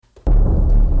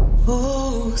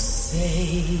Oh,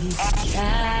 say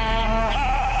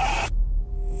can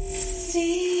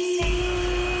see.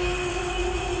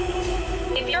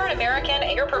 If you're an American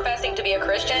and you're professing to be a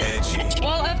Christian,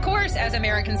 well, of course, as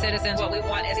American citizens, what we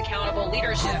want is accountable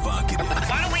leadership. Provocative.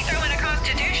 Why don't we throw in a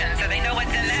constitution so they know what's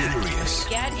in that? Curious.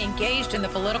 Get engaged in the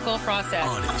political process.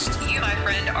 Honest. You, my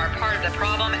friend, are part of the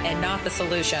problem and not the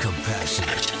solution.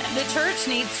 Compassionate. The church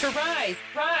needs to rise.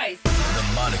 Rise. The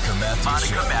Monica Matthews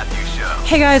Show.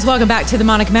 Hey guys, welcome back to the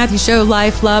Monica Matthews Show,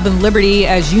 Life, Love, and Liberty.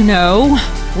 As you know,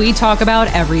 we talk about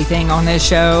everything on this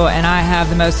show, and I have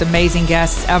the most amazing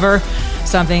guests ever.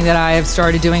 Something that I have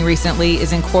started doing recently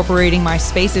is incorporating my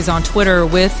spaces on Twitter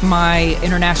with my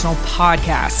international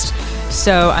podcast.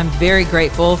 So I'm very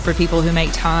grateful for people who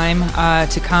make time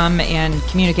to come and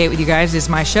communicate with you guys as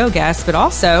my show guests, but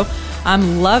also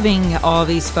I'm loving all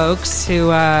these folks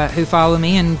who follow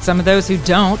me and some of those who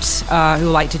don't, who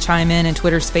like to chime in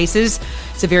Twitter Spaces.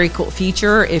 It's a very cool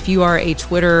feature. If you are a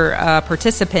Twitter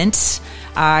participant,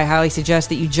 I highly suggest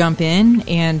that you jump in,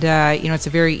 and it's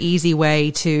a very easy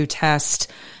way to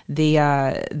test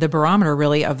the barometer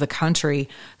really of the country.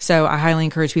 So I highly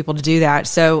encourage people to do that.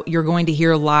 So you're going to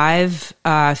hear live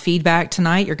feedback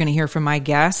tonight. You're going to hear from my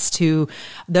guest, who,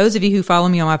 those of you who follow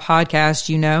me on my podcast,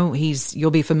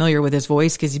 you'll be familiar with his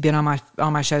voice because he's been on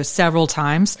my show several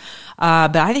times.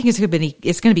 But I think it's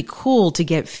going to be cool to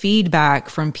get feedback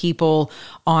from people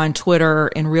on Twitter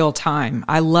in real time.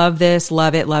 I love this,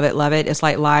 love it, love it, love it. It's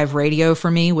like live radio for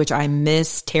me, which I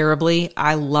miss terribly.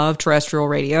 I love terrestrial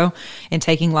radio and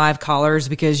taking live callers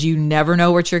because you never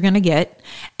know what you're going to get.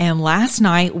 And last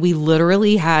night we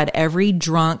literally had every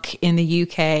drunk in the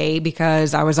UK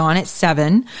because I was on at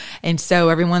 7. And so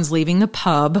everyone's leaving the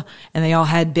pub and they all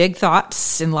had big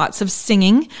thoughts and lots of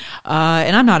singing.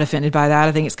 And I'm not offended by that.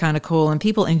 I think it's kind of cool, and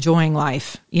people enjoying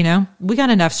life. We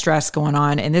got enough stress going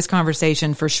on, and this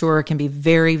conversation for sure can be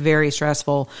very, very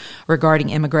stressful regarding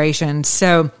immigration.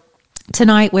 So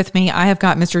tonight with me, I have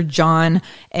got Mr. John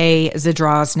A.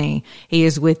 Zadrozny. He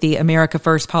is with the America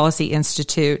First Policy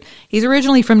Institute. He's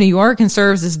originally from New York and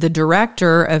serves as the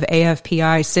director of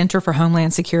AFPI Center for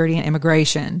Homeland Security and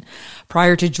Immigration.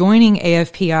 Prior to joining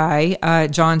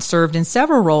AFPI, John served in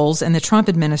several roles in the Trump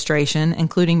administration,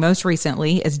 including most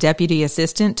recently as Deputy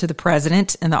Assistant to the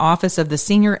President in the Office of the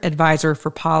Senior Advisor for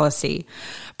Policy.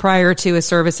 Prior to his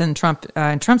service in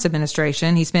Trump's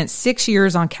administration, he spent 6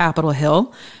 years on Capitol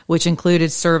Hill, which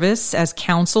included service as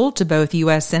counsel to both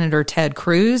U.S. Senator Ted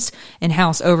Cruz and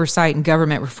House Oversight and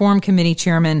Government Reform Committee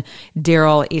Chairman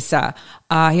Darrell Issa.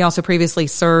 He also previously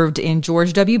served in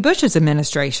George W. Bush's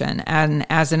administration and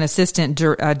as an assistant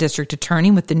district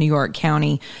attorney with the New York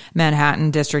County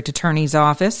Manhattan District Attorney's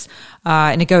Office.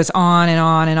 And it goes on and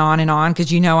on and on and on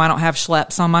because I don't have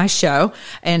schleps on my show.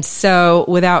 And so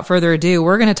without further ado,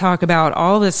 we're going to talk about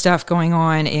all this stuff going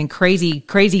on in crazy,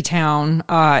 crazy town,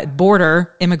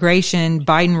 border, immigration,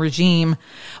 Biden regime.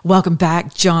 Welcome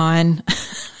back, John.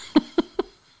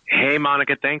 Hey,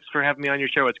 Monica, thanks for having me on your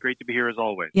show. It's great to be here as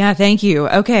always. Yeah, thank you.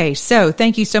 Okay, so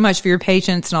thank you so much for your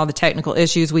patience and all the technical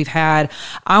issues we've had.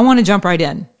 I want to jump right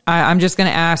in. I'm just going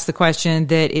to ask the question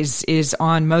that is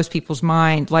on most people's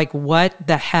mind, like what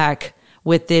the heck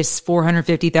with this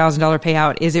 $450,000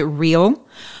 payout? Is it real?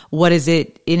 What is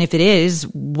it? And if it is,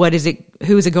 what is it?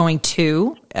 Who is it going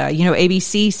to?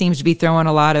 ABC seems to be throwing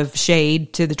a lot of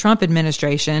shade to the Trump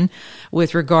administration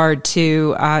with regard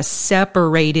to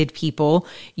separated people.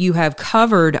 You have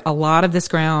covered a lot of this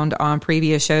ground on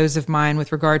previous shows of mine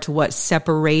with regard to what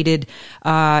separated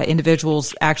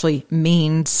individuals actually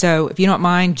mean. So if you don't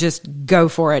mind, just go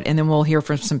for it, and then we'll hear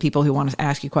from some people who want to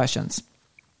ask you questions.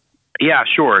 Yeah,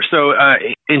 sure. So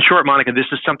in short, Monica, this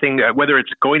is something, whether it's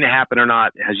going to happen or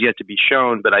not, has yet to be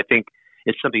shown, but I think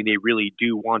it's something they really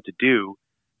do want to do.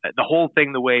 The whole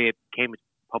thing, the way it came into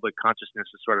public consciousness,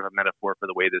 is sort of a metaphor for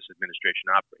the way this administration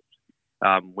operates,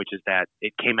 which is that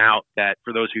it came out that,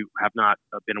 for those who have not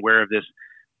been aware of this,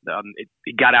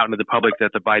 it got out into the public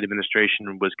that the Biden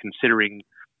administration was considering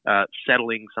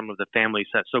settling some of the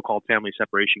so-called family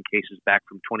separation cases back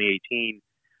from 2018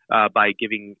 by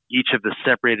giving each of the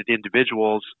separated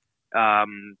individuals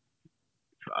 $450,000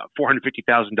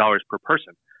 per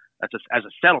person as a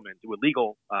settlement to a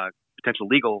potential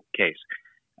legal case,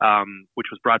 which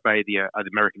was brought by the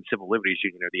American Civil Liberties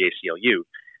Union, or the ACLU.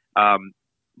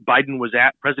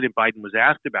 President Biden was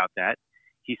asked about that.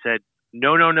 He said,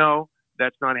 no,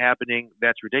 that's not happening.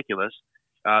 That's ridiculous.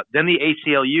 Then the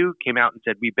ACLU came out and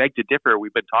said, we beg to differ.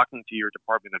 We've been talking to your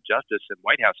Department of Justice and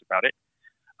White House about it.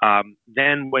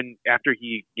 Then after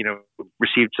he,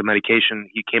 received some medication,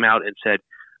 he came out and said,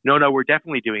 no, we're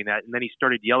definitely doing that. And then he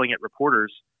started yelling at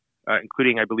reporters,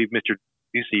 including, I believe, Mr.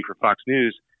 Ducey for Fox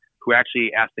News, who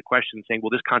actually asked the question saying,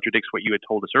 well, this contradicts what you had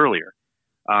told us earlier.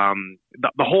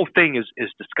 The whole thing is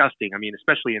disgusting. I mean,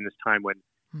 especially in this time when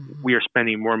we are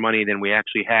spending more money than we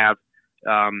actually have,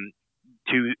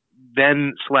 to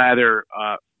then slather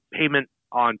payment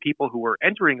on people who are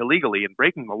entering illegally and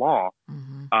breaking the law.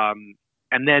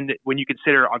 And then when you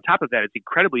consider on top of that, it's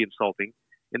incredibly insulting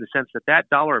in the sense that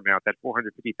dollar amount, that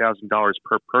 $450,000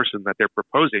 per person that they're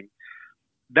proposing,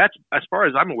 that's, as far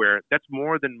as I'm aware, that's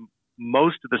more than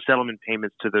most of the settlement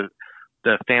payments to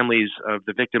the families of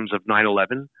the victims of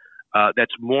 9/11.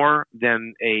 That's more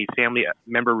than a family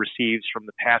member receives from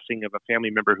the passing of a family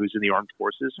member who's in the armed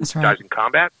forces, who dies in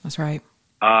combat. That's right.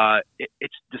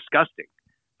 It's disgusting.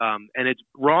 And it's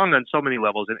wrong on so many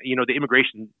levels. And, you know, the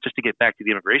immigration, just to get back to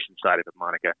the immigration side of it,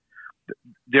 Monica,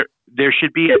 there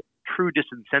should be a true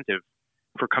disincentive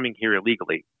for coming here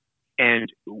illegally.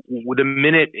 And the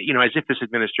minute, you know, as if this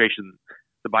administration,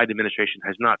 the Biden administration,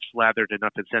 has not slathered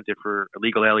enough incentive for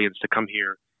illegal aliens to come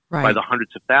here by the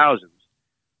hundreds of thousands,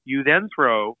 you then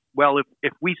throw, well,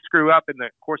 if we screw up in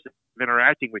the course of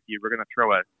interacting with you, we're going to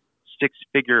throw a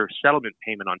six-figure settlement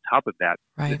payment on top of that.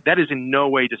 That is in no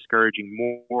way discouraging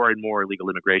more and more illegal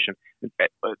immigration.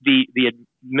 The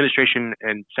administration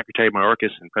and Secretary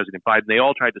Mayorkas and President Biden, they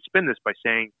all tried to spin this by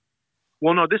saying,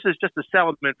 well, no, this is just a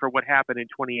settlement for what happened in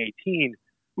 2018.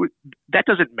 That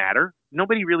doesn't matter.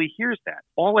 Nobody really hears that.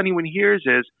 All anyone hears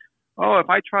is, oh, if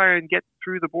I try and get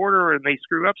through the border and they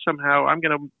screw up somehow, I'm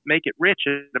going to make it rich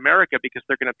in America because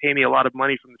they're going to pay me a lot of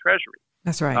money from the Treasury.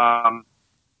 That's right.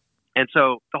 And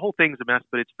so the whole thing's a mess,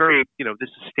 but it's very, you know, this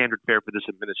is standard fare for this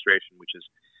administration, which is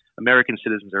American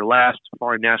citizens are last,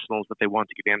 foreign nationals that they want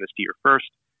to give amnesty are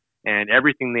first, and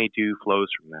everything they do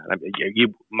flows from that. I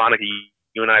mean, Monica,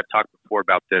 you and I have talked before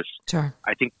about this. Sure.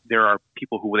 I think there are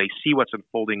people who, they see what's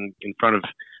unfolding in front of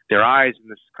their eyes in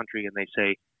this country and they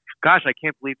say, gosh, I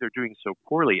can't believe they're doing so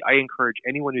poorly. I encourage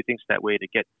anyone who thinks that way to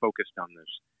get focused on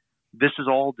this. This is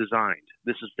all designed.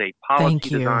 This is a policy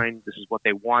design. This is what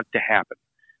they want to happen.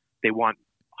 They want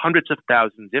hundreds of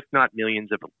thousands, if not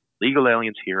millions, of illegal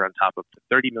aliens here on top of the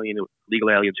 30 million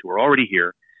illegal aliens who are already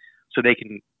here, so they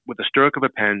can, with a stroke of a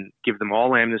pen, give them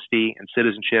all amnesty and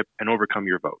citizenship and overcome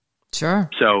your vote. Sure.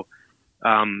 So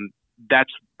that's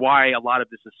why a lot of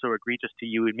this is so egregious to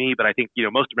you and me. But I think, you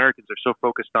know, most Americans are so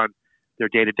focused on their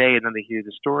day-to-day, and then they hear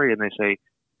the story and they say,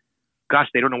 gosh,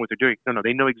 they don't know what they're doing. No,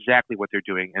 they know exactly what they're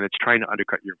doing, and it's trying to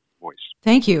undercut your voice.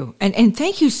 Thank you. And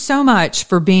thank you so much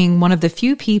for being one of the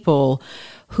few people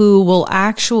who will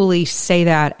actually say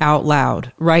that out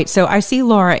loud, right? So I see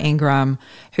Laura Ingraham,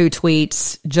 who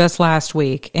tweets just last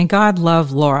week, and God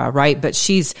love Laura, right? But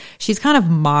she's kind of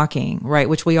mocking, right?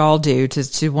 Which we all do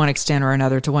to one extent or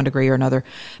another, to one degree or another.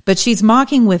 But she's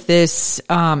mocking with this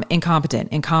incompetent.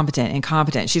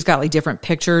 She's got like different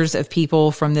pictures of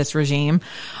people from this regime,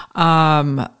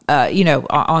 you know,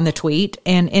 on the tweet.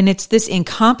 And it's this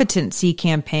incompetency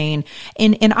campaign.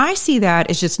 And I see that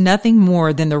as just nothing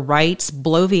more than the right's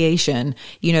bloviation,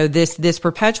 you know, this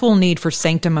perpetual need for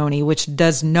sanctimony, which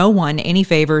does no one any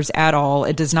favors at all.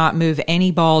 It does not move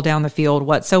any ball down the field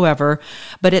whatsoever.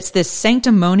 But it's this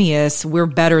sanctimonious, we're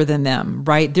better than them,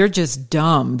 right? They're just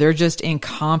dumb. They're just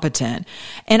incompetent.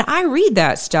 And I read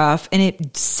that stuff and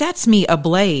it sets me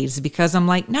ablaze because I'm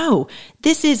like, no,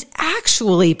 this is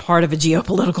actually part of a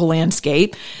geopolitical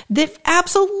landscape that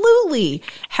absolutely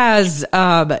has,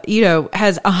 you know,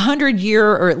 has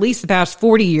 100-year or at least the past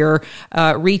 40-year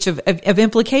reach of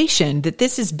implication, that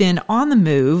this has been on the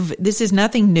move. This is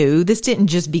nothing new. This didn't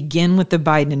just begin with the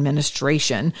Biden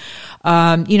administration.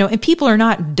 You know, and people are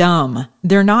not dumb.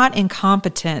 They're not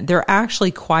incompetent. They're actually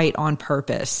quite on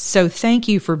purpose. So thank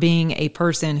you for being a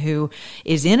person who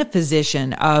is in a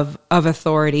position of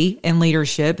authority and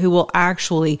leadership, who will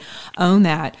actually own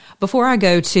that. Before I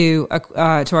go to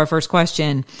our first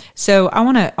question, so I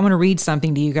want to read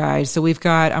something to you guys. So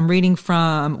I'm reading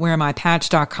from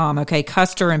whereamipatch.com. Okay,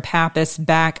 Custer and Pappas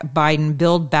back Biden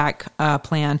Build Back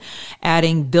plan,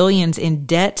 adding billions in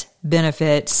debt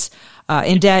benefits.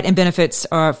 In debt and benefits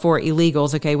for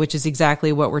illegals, okay, which is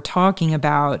exactly what we're talking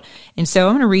about. And so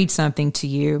I'm going to read something to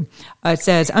you. It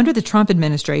says, under the Trump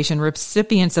administration,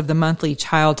 recipients of the monthly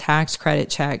child tax credit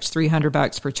checks,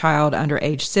 $300 per child under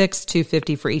age 6,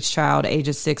 $250 for each child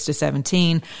ages 6 to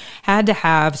 17, had to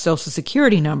have Social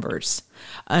Security numbers.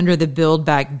 Under the Build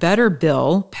Back Better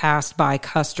bill passed by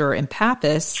Custer and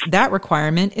Pappas, that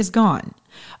requirement is gone,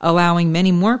 allowing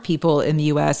many more people in the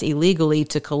U.S. illegally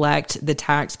to collect the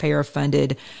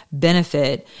taxpayer-funded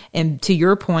benefit. And to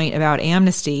your point about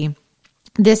amnesty,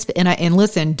 And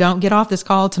listen, don't get off this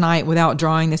call tonight without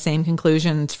drawing the same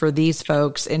conclusions for these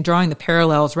folks and drawing the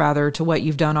parallels rather to what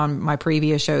you've done on my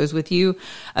previous shows with you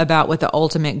about what the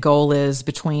ultimate goal is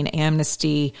between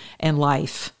amnesty and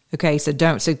life. Okay, so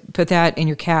put that in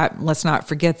your cap. Let's not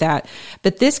forget that.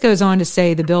 But this goes on to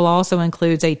say the bill also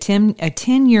includes a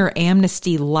 10-year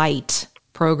amnesty light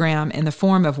program in the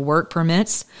form of work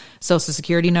permits, Social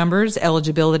Security numbers,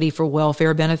 eligibility for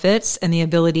welfare benefits, and the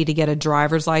ability to get a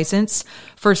driver's license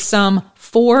for some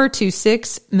 4 to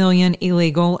 6 million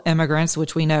illegal immigrants,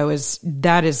 which we know is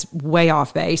way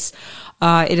off base.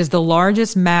 It is the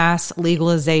largest mass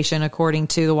legalization, according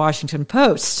to the Washington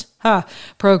Post,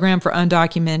 program for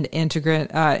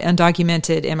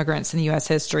undocumented immigrants in the U.S.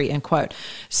 history, end quote.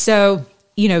 So,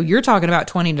 you're talking about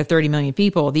 20 to 30 million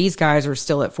people. These guys are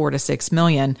still at 4 to 6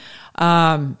 million.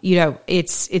 I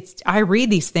read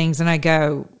these things and I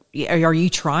go, are you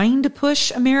trying to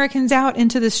push Americans out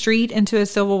into the street, into a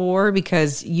civil war?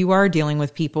 Because you are dealing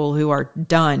with people who are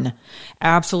done,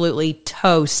 absolutely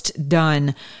toast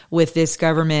done with this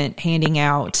government handing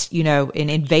out, and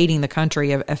invading the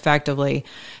country effectively.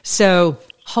 So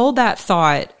hold that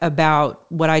thought about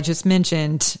what I just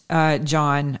mentioned,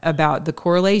 John, about the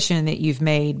correlation that you've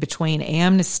made between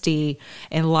amnesty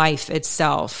and life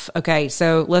itself. Okay,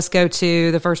 so let's go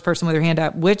to the first person with their hand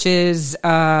up, which is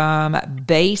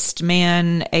Based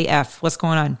Man AF. What's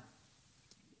going on?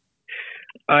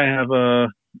 I have a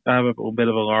little bit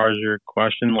of a larger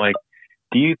question. Like,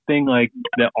 do you think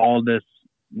that all this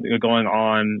going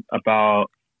on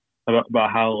about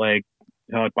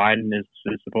how Biden is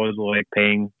supposedly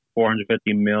paying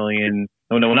 $450 million.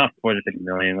 No, not $450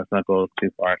 million. Let's not go too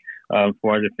far.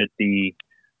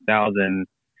 $450,000.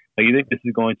 You think this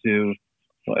is going to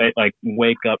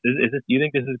wake up? Do you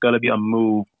think this is going to be a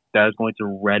move that is going to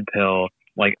red pill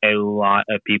a lot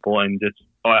of people and just?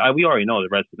 We already know the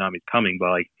red tsunami is coming,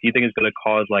 but do you think it's going to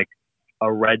cause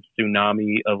a red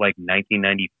tsunami of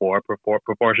 1994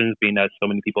 proportions, being that so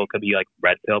many people could be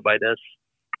red pilled by this?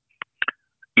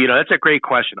 That's a great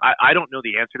question. I don't know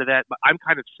the answer to that, but I'm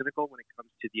kind of cynical when it comes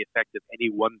to the effect of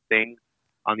any one thing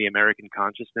on the American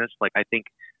consciousness. I think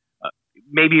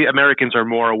maybe Americans are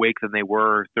more awake than they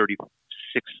were 36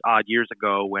 odd years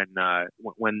ago when that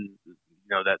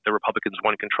the Republicans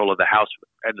won control of the House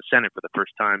and the Senate for the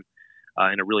first time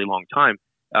in a really long time.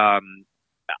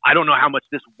 I don't know how much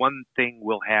this one thing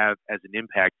will have as an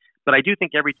impact, but I do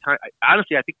think every time,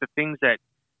 honestly, I think the things that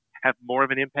have more of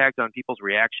an impact on people's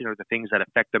reaction are the things that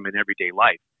affect them in everyday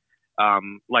life.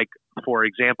 For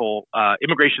example,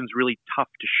 immigration is really tough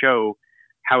to show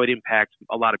how it impacts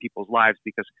a lot of people's lives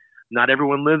because not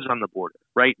everyone lives on the border,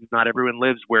 right? Not everyone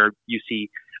lives where you see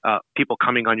people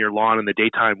coming on your lawn in the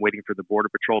daytime waiting for the Border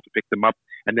Patrol to pick them up,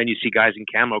 and then you see guys in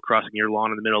camo crossing your lawn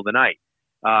in the middle of the night.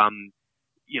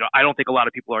 I don't think a lot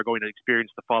of people are going to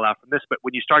experience the fallout from this, but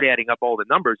when you start adding up all the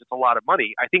numbers, it's a lot of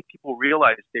money. I think people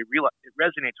realize it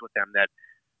resonates with them that,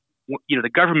 the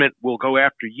government will go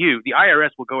after you. The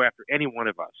IRS will go after any one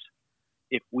of us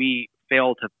if we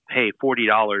fail to pay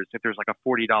 $40, if there's a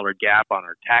 $40 gap on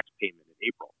our tax payment in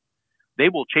April. They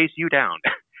will chase you down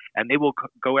and they will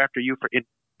go after you for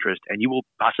interest, and you will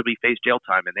possibly face jail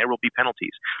time and there will be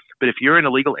penalties. But if you're an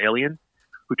illegal alien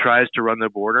who tries to run the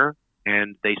border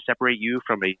and they separate you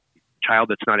from a child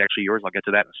that's not actually yours, I'll get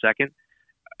to that in a second,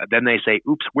 then they say,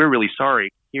 oops, we're really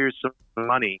sorry, here's some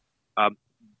money.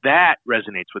 That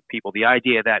resonates with people. The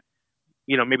idea that,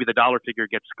 maybe the dollar figure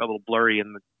gets a little blurry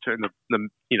in the this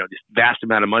vast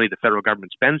amount of money the federal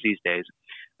government spends these days,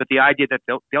 but the idea that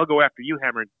they'll go after you,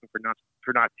 Hammer, for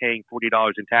not paying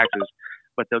 $40 in taxes,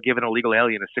 but they'll give an illegal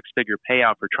alien a six-figure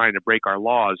payout for trying to break our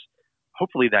laws.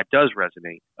 Hopefully that does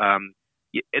resonate.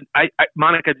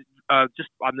 Monica, just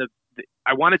on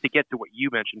I wanted to get to what you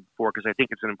mentioned before because I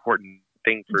think it's an important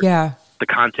thing for the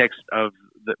context of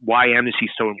why amnesty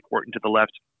is so important to the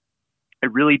left. I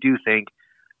really do think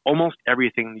almost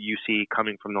everything that you see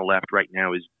coming from the left right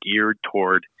now is geared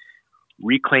toward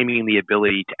reclaiming the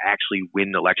ability to actually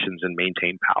win elections and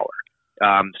maintain power.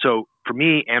 So for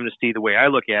me, amnesty, the way I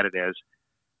look at it is,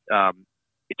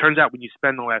 it turns out when you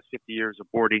spend the last 50 years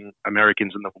aborting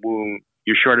Americans in the womb,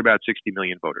 you're short about 60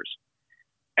 million voters.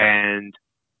 And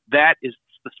that is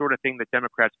the sort of thing that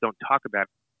Democrats don't talk about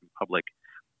in public.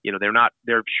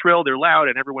 They're shrill, they're loud,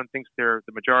 and everyone thinks they're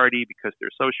the majority because they're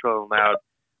so shrill and loud.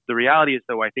 The reality is,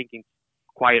 though, I think in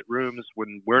quiet rooms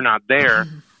when we're not there,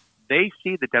 they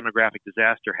see the demographic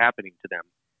disaster happening to them.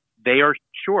 They are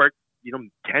short,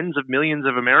 tens of millions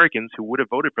of Americans who would have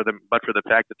voted for them, but for the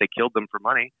fact that they killed them for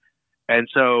money. And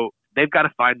so they've got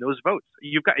to find those votes.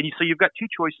 You've got two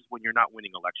choices when you're not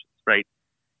winning elections, right?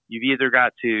 You've either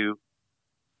got to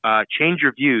change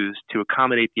your views to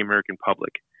accommodate the American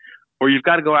public, or you've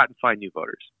got to go out and find new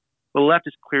voters. Well, the left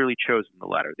has clearly chosen the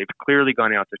latter. They've clearly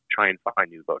gone out to try and find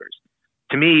new voters.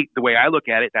 To me, the way I look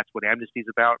at it, that's what amnesty is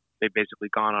about. They've basically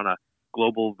gone on a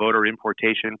global voter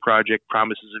importation project,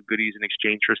 promises of goodies in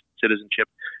exchange for citizenship,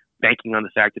 banking on the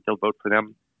fact that they'll vote for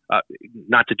them.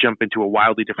 Not to jump into a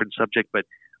wildly different subject, but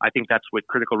I think that's what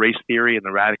critical race theory and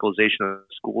the radicalization of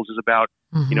schools is about.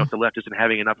 Mm-hmm. If the left isn't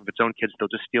having enough of its own kids, they'll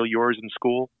just steal yours in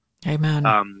school. Amen.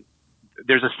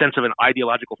 There's a sense of an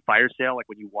ideological fire sale, like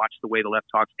when you watch the way the left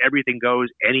talks, everything goes,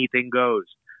 anything goes.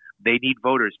 They need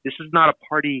voters. This is not a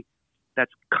party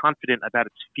that's confident about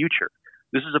its future.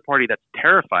 This is a party that's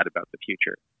terrified about the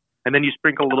future. And then you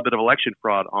sprinkle a little bit of election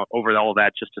fraud over all of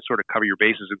that just to sort of cover your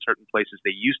bases in certain places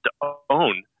they used to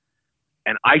own.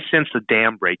 And I sense the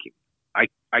dam breaking. I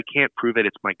can't prove it.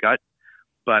 It's my gut.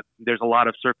 But there's a lot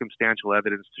of circumstantial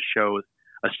evidence to show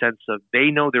a sense of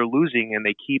they know they're losing, and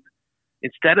they keep,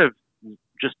 instead of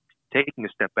just taking a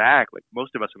step back, like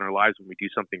most of us in our lives when we do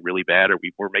something really bad or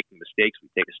we're making mistakes, we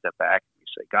take a step back and we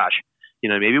say, gosh,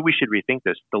 maybe we should rethink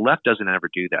this. The left doesn't ever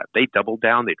do that. They double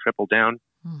down, they triple down.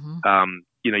 Mm-hmm.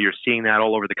 You're seeing that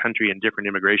all over the country in different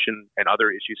immigration and other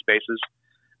issue spaces.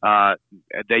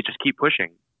 They just keep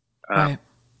pushing. Right.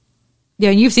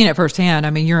 Yeah, and you've seen it firsthand. I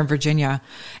mean, you're in Virginia,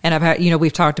 and I've had,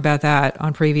 we've talked about that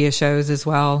on previous shows as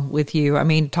well with you. I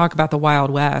mean, talk about the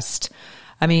Wild West.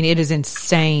 I mean, it is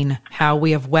insane how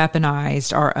we have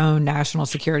weaponized our own national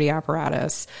security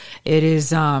apparatus. It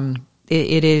is, I'm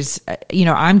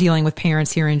dealing with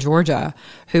parents here in Georgia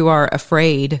who are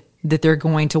afraid that they're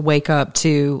going to wake up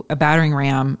to a battering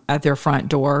ram at their front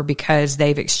door because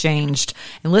they've exchanged.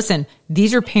 And listen,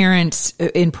 these are parents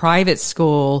in private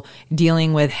school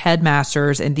dealing with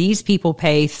headmasters, and these people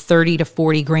pay 30 to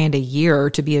 40 grand a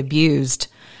year to be abused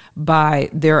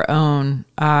by their own,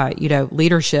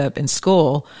 leadership in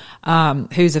school,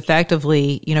 who's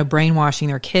effectively, brainwashing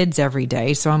their kids every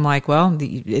day. So I'm like, well,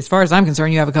 as far as I'm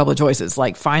concerned, you have a couple of choices,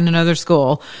 like find another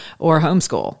school or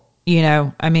homeschool.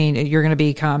 You're going to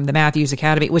become the Matthews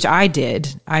Academy, which I did.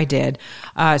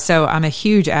 So I'm a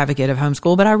huge advocate of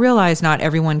homeschool, but I realize not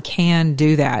everyone can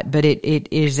do that, but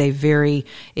it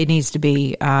needs to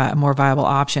be a more viable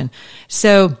option.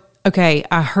 So, okay,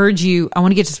 I heard you. I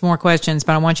want to get to some more questions,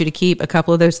 but I want you to keep a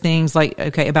couple of those things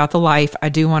about the life. I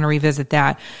do want to revisit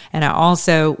that. And I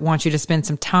also want you to spend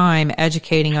some time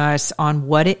educating us on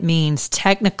what it means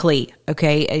technically,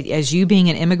 okay, as you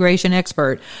being an immigration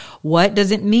expert, what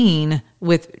does it mean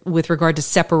with regard to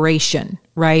separation,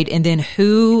 right? And then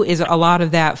who is a lot of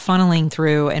that funneling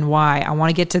through and why? I want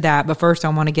to get to that, but first I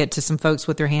want to get to some folks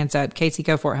with their hands up. Casey,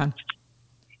 go for it, hon.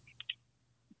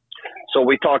 So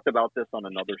we talked about this on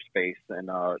another space and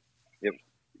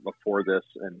before this,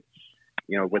 and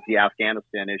with the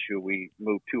Afghanistan issue, we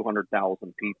moved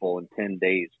 200,000 people in 10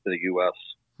 days to the U.S.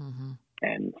 Mm-hmm.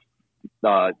 And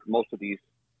most of these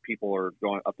people are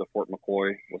going up to Fort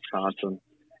McCoy, Wisconsin,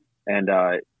 and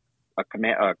a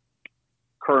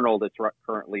colonel that's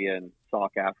currently in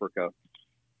South Africa,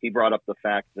 he brought up the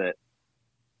fact that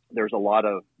there's a lot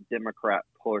of Democrat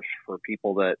push for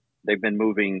people that they've been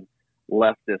moving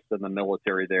leftists in the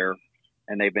military there,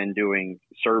 and they've been doing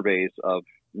surveys of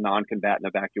non-combatant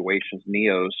evacuations,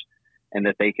 NEOs, and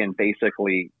that they can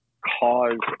basically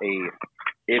cause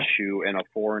a issue in a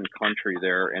foreign country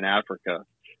there in Africa,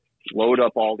 load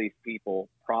up all these people,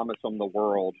 promise them the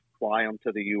world, fly them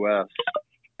to the U.S.,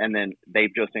 and then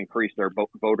they've just increased their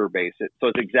voter base. So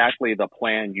it's exactly the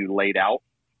plan you laid out,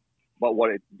 but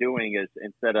what it's doing is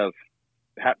instead of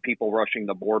people rushing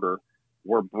the border,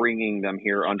 we're bringing them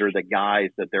here under the guise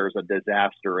that there's a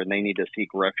disaster and they need to seek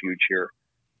refuge here.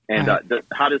 And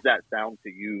how does that sound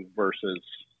to you versus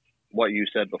what you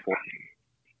said before?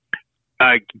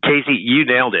 Casey, you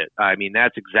nailed it. I mean,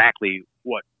 that's exactly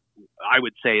what I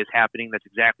would say is happening. That's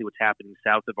exactly what's happening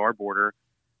south of our border.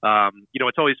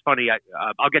 It's always funny.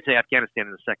 I'll get to Afghanistan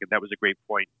in a second. That was a great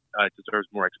point. It deserves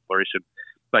more exploration.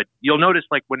 But you'll notice,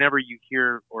 like, whenever you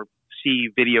hear or see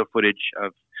video footage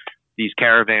of these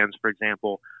caravans, for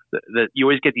example, you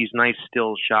always get these nice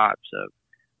still shots of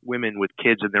women with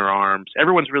kids in their arms.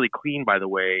 Everyone's really clean, by the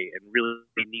way, and really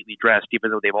neatly dressed,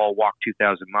 even though they've all walked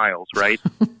 2,000 miles, right?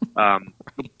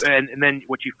 And then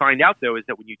what you find out, though, is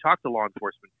that when you talk to law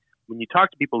enforcement, when you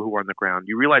talk to people who are on the ground,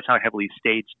 you realize how heavily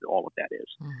staged all of that is.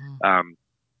 Mm-hmm.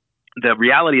 The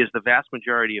reality is the vast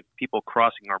majority of people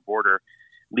crossing our border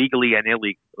legally and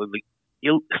illegally,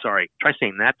 try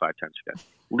saying that 5 times fast.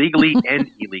 Legally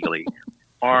and illegally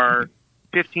are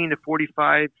 15 to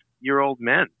 45-year-old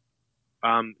men,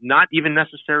 not even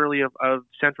necessarily of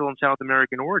Central and South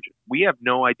American origin. We have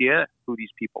no idea who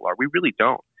these people are. We really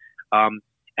don't.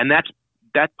 And that's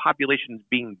that population is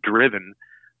being driven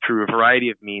through a variety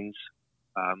of means,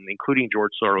 including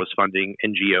George Soros funding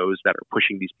NGOs that are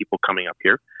pushing these people coming up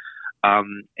here.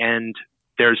 And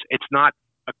it's not,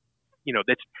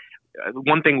 that's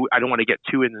one thing. I don't want to get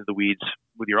too into the weeds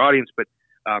with your audience, but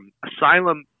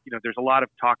asylum, there's a lot of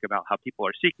talk about how people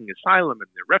are seeking asylum and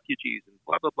they're refugees and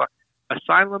blah, blah, blah.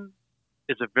 Asylum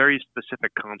is a very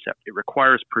specific concept. It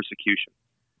requires persecution.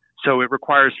 So it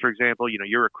requires, for example,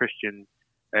 you're a Christian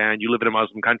and you live in a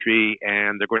Muslim country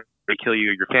and they're going to kill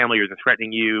you or your family or they're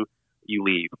threatening you, you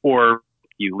leave. Or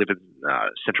you live in a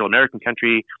Central American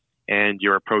country and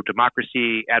you're a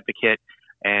pro-democracy advocate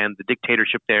and the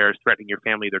dictatorship there is threatening your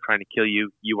family, they're trying to kill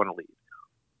you, you want to leave.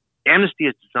 Amnesty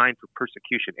is designed for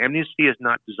persecution. Amnesty is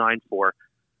not designed for,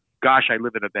 gosh, I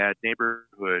live in a bad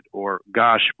neighborhood, or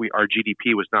gosh, our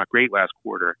GDP was not great last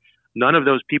quarter. None of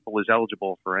those people is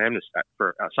eligible for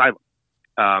asylum.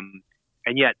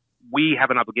 And yet we have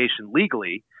an obligation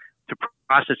legally to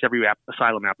process every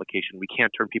asylum application. We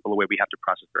can't turn people away. We have to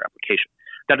process their application.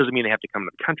 That doesn't mean they have to come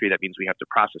to the country. That means we have to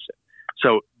process it.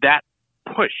 So that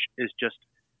push is just,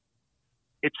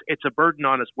 it's a burden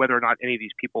on us whether or not any of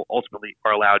these people ultimately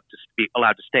are allowed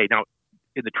to stay. Now,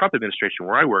 in the Trump administration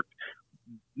where I worked,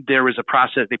 there was a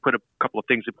process. They put a couple of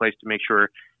things in place to make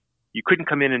sure you couldn't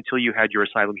come in until you had your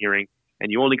asylum hearing,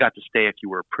 and you only got to stay if you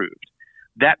were approved.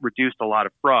 That reduced a lot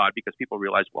of fraud because people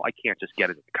realized, well, I can't just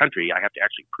get into the country. I have to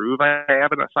actually prove I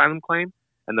have an asylum claim.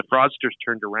 And the fraudsters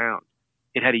turned around.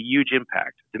 It had a huge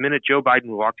impact. The minute Joe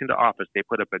Biden walked into office, they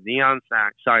put up a neon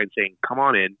sign saying, come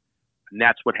on in. And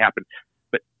that's what happened.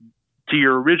 But to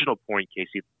your original point,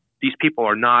 Casey, these people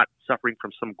are not suffering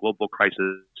from some global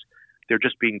crisis. They're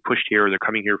just being pushed here, or they're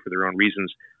coming here for their own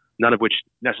reasons, none of which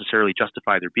necessarily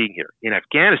justify their being here. In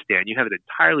Afghanistan, you have an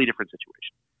entirely different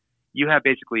situation. You have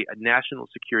basically a national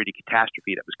security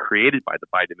catastrophe that was created by the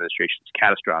Biden administration's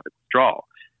catastrophic withdrawal.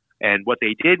 And what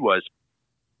they did was,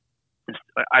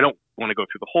 I don't want to go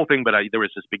through the whole thing, but there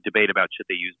was this big debate about should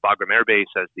they use Bagram Air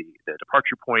Base as the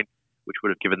departure point, which would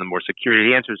have given them more security.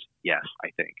 The answer is yes,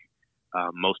 I think.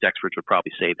 Most experts would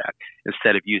probably say that,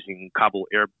 instead of using Kabul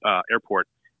airport,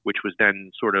 which was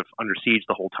then sort of under siege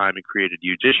the whole time and created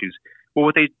huge issues. Well,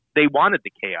 what they wanted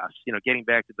the chaos, getting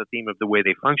back to the theme of the way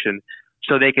they function,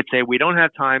 so they could say, we don't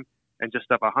have time, and just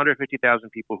stuff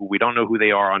 150,000 people who we don't know who they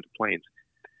are onto planes.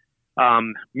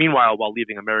 Meanwhile, while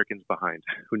leaving Americans behind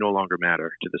who no longer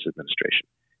matter to this administration.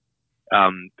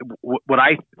 What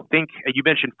I think, you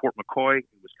mentioned Fort McCoy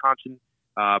in Wisconsin.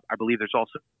 I believe there's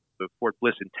also Fort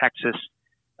Bliss in Texas.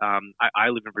 I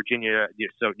live in Virginia,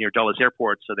 so near Dulles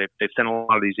Airport, so they've sent a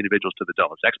lot of these individuals to the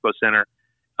Dulles Expo Center.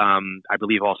 I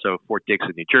believe also Fort Dix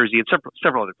in New Jersey and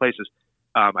several other places.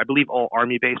 I believe all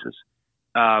Army bases.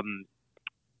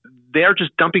 They're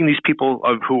just dumping these people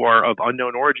who are of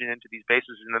unknown origin into these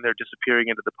bases, and then they're disappearing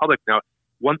into the public. Now,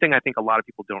 one thing I think a lot of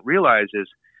people don't realize is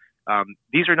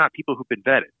these are not people who've been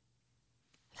vetted.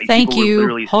 Thank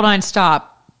you. Hold on,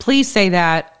 stop. Please say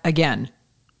that again.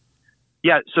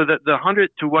 Yeah, so the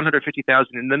 100 to 150,000,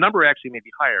 and the number actually may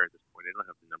be higher at this point. I don't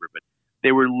have the number, but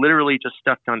they were literally just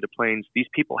stuffed onto planes. These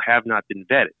people have not been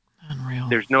vetted.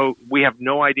 Unreal. We have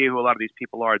no idea who a lot of these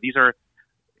people are. These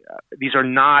are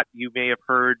not. You may have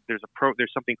heard there's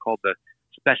something called the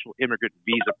Special Immigrant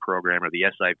Visa Program, or the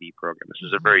SIV program. This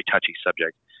is a very touchy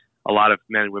subject. A lot of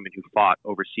men and women who fought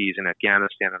overseas in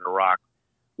Afghanistan and Iraq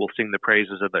will sing the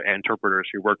praises of the interpreters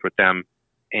who worked with them,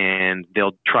 and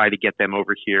they'll try to get them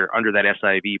over here under that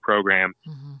SIV program.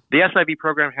 Mm-hmm. The SIV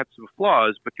program had some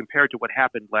flaws, but compared to what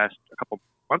happened a couple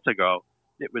months ago,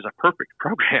 it was a perfect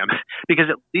program because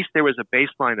at least there was a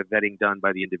baseline of vetting done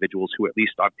by the individuals who, at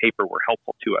least on paper, were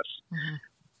helpful to us.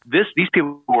 Mm-hmm. These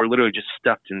people were literally just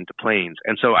stuffed into planes.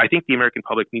 And so I think the American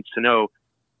public needs to know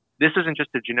this isn't just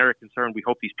a generic concern. We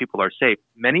hope these people are safe.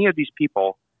 Many of these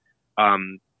people,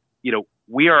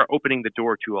 we are opening the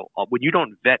door to when you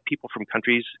don't vet people from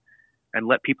countries and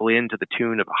let people in to the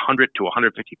tune of 100 to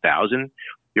 150,000,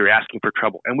 you're asking for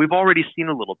trouble. And we've already seen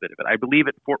a little bit of it. I believe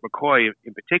at Fort McCoy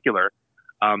in particular,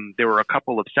 there were a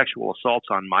couple of sexual assaults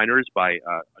on minors by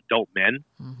adult men.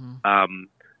 Mm-hmm.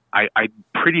 I'm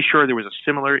pretty sure there was a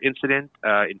similar incident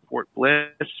in Fort Bliss.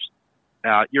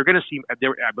 You're going to see,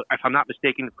 if I'm not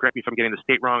mistaken, correct me if I'm getting the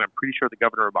state wrong, I'm pretty sure the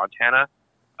governor of Montana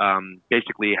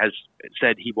basically has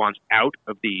said he wants out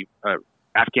of the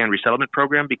Afghan resettlement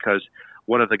program because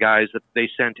one of the guys that they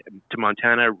sent to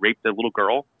Montana raped a little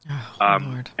girl. Oh,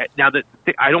 Lord. Now,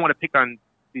 I don't want to pick on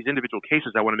these individual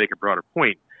cases. I want to make a broader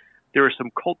point. There are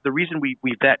some the reason we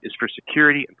vet is for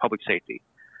security and public safety.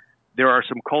 There are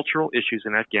some cultural issues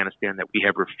in Afghanistan that we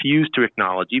have refused to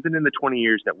acknowledge, even in the 20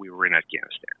 years that we were in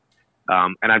Afghanistan.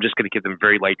 and I'm just going to give them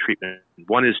very light treatment.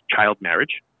 One is child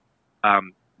marriage.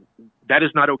 That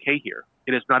is not okay here.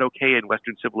 It is not okay in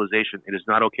Western civilization. It is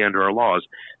not okay under our laws,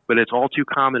 but it's all too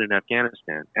common in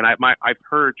Afghanistan. And I've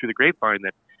heard through the grapevine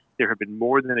that there have been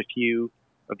more than a few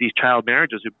of these child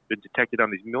marriages who've been detected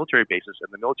on these military bases,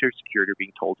 and the military security are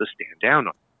being told to stand down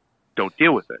on it. Don't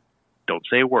deal with it. Don't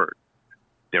say a word.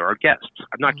 There are guests.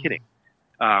 I'm not kidding.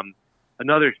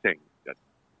 Another thing,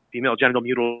 female genital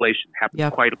mutilation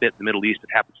happens quite a bit in the Middle East. It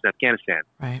happens in Afghanistan.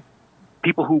 Right.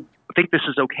 People who think this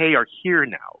is okay are here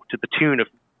now to the tune of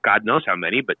God knows how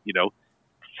many, but,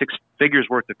 6 figures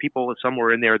worth of people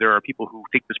somewhere in there. There are people who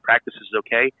think this practice is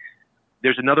okay.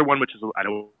 There's another one, which is, I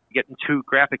don't get too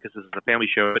graphic because this is a family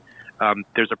show, but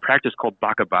there's a practice called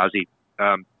bakabazi.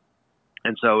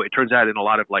 And so it turns out in a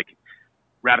lot of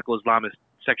radical Islamist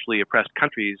sexually oppressed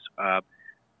countries,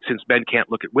 since men can't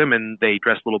look at women, they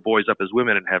dress little boys up as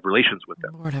women and have relations with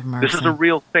them. Lord have mercy. This is a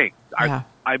real thing. Yeah.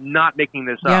 I'm not making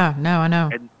this up. Yeah, no, I know.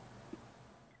 And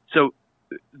so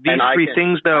these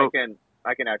things, though,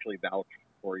 I can actually vouch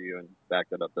for you and back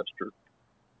that up. That's true.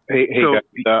 Hey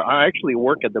guys, I actually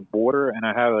work at the border, and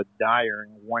I have a dire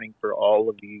warning for all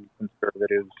of you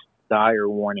conservatives. Dire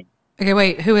warning. Okay,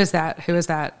 wait. Who is that?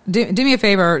 Do me a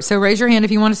favor. So raise your hand if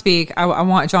you want to speak. I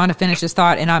want John to finish his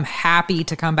thought, and I'm happy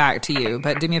to come back to you.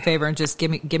 But do me a favor and just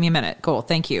give me a minute. Cool.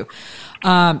 Thank you.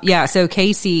 So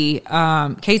Casey,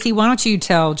 why don't you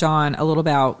tell John a little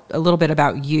bit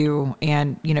about you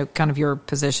and kind of your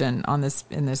position on this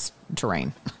in this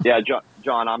terrain? Yeah,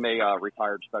 John, I'm a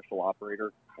retired special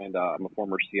operator, and I'm a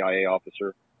former CIA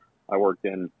officer. I worked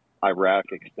in Iraq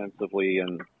extensively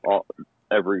and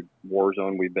every war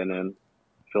zone we've been in,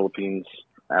 Philippines,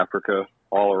 Africa,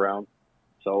 all around.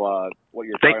 So what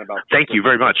you're talking about... Thank you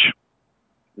very much.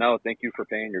 No, thank you for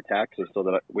paying your taxes so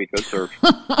that we could serve.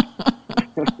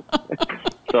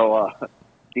 So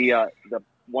the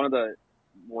one of the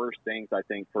worst things, I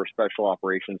think, for special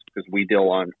operations, because we deal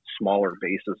on smaller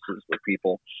bases with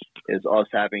people, is us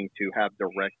having to have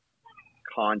direct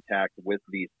contact with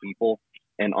these people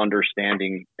and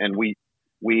understanding. And we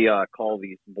call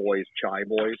these boys Chai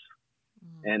boys,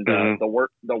 and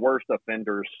the worst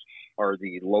offenders are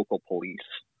the local police,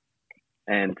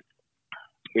 and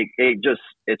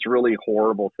it's really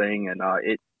horrible thing. And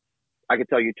I could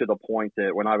tell you to the point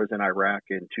that when I was in Iraq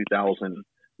in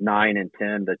 2009 and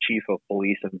 10, the chief of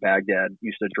police in Baghdad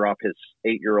used to drop his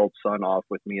 8-year-old son off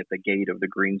with me at the gate of the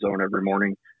Green Zone every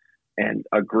morning, and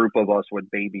a group of us would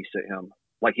babysit him.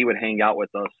 Like, he would hang out with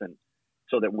us, and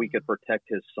so that we could protect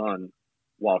his son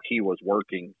while he was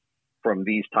working from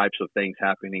these types of things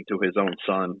happening to his own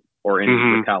son or any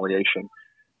retaliation.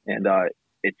 And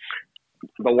it's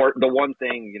the one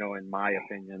thing, in my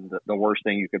opinion, the worst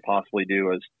thing you could possibly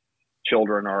do is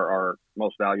children are our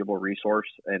most valuable resource,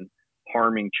 and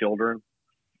harming children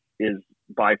is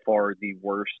by far the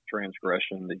worst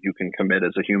transgression that you can commit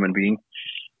as a human being.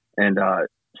 And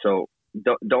so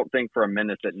don't think for a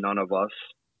minute that none of us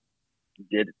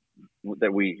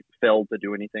that we failed to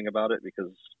do anything about it,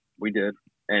 because we did.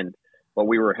 But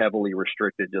we were heavily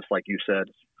restricted, just like you said,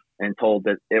 and told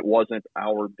that it wasn't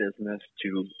our business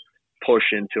to push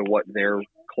into what their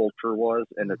culture was,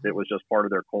 and that it was just part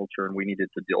of their culture and we needed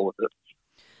to deal with it.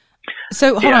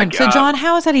 So hold on. So John,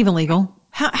 how is that even legal?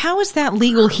 How is that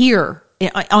legal here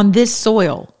on this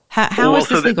soil? How is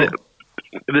this legal?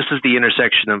 This is the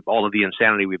intersection of all of the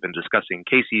insanity we've been discussing.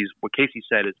 What Casey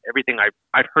said is everything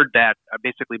I've heard that.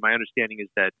 Basically, my understanding is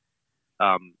that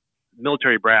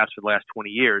military brass for the last 20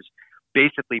 years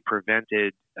basically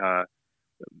prevented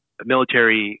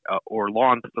military or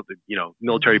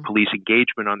military police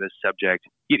engagement on this subject,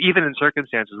 even in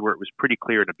circumstances where it was pretty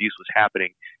clear an abuse was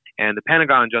happening. And the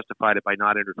Pentagon justified it by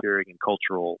not interfering in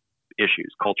cultural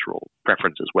issues, cultural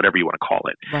preferences, whatever you want to call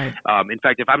it. Right. In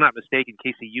fact, if I'm not mistaken,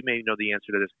 Casey, you may know the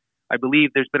answer to this. I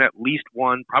believe there's been at least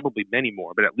one, probably many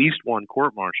more, but at least one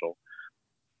court-martial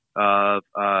of,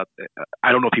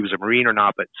 I don't know if he was a Marine or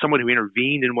not, but someone who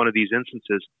intervened in one of these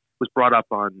instances was brought up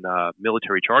on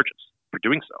military charges for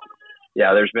doing so.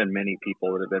 Yeah, there's been many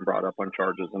people that have been brought up on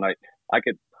charges, and I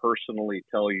could personally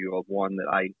tell you of one that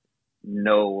I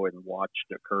know and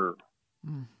watched occur.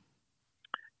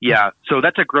 Yeah, so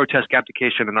that's a grotesque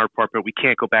abdication on our part, but we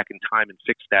can't go back in time and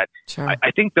fix that. Sure.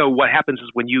 I think, though, what happens is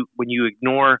when you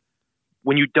ignore,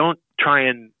 when you don't try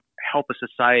and help a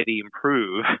society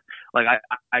improve, like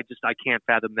I can't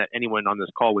fathom that anyone on this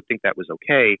call would think that was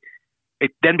okay. It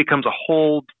then becomes a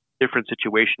whole different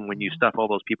situation when you stuff all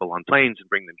those people on planes and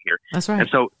bring them here. That's right. And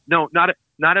so, no, not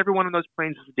everyone on those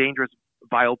planes is a dangerous,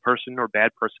 vile person or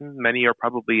bad person. Many are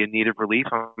probably in need of relief.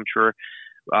 I'm sure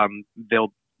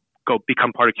they'll go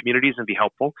become part of communities and be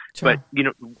helpful. Sure. But, you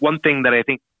know, one thing that I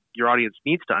think your audience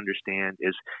needs to understand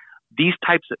is these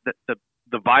types of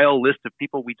the vile list of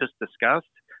people we just discussed,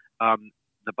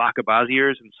 the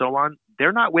Baqabaziers and so on,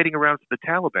 they're not waiting around for the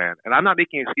Taliban. And I'm not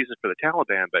making excuses for the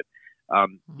Taliban, but,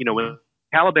 you know, when the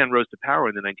Taliban rose to power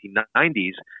in the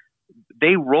 1990s,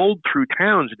 they rolled through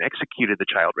towns and executed the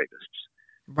child rapists.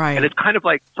 Right. And it's kind of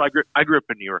like, so I grew up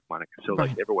in New York, Monica. So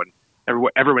like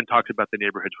everyone talks about the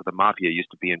neighborhoods where the mafia used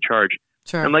to be in charge.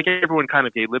 Sure. And like everyone kind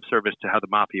of gave lip service to how the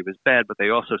mafia was bad, but they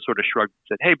also sort of shrugged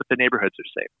and said, hey, but the neighborhoods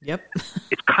are safe. Yep.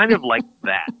 It's kind of like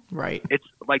that. Right. It's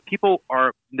like people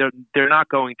are, they're not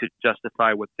going to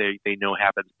justify what they know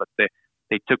happens, but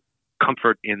they took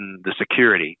comfort in the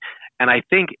security. And I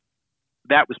think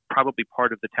that was probably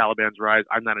part of the Taliban's rise.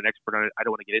 I'm not an expert on it. I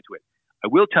don't want to get into it. I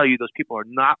will tell you, those people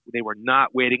they were not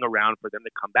waiting around for them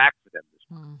to come back for them.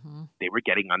 Mm-hmm. They were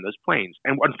getting on those planes.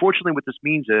 And unfortunately, what this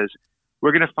means is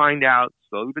we're going to find out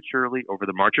slowly but surely over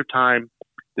the march of time,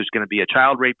 there's going to be a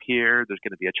child rape here. There's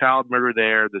going to be a child murder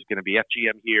there. There's going to be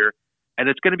FGM here. And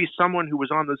it's going to be someone who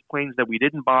was on those planes that we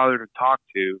didn't bother to talk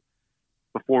to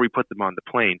before we put them on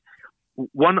the plane.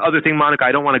 One other thing, Monica,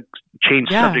 I don't want to change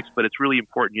subjects, but it's really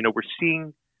important. You know, we're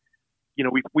seeing, you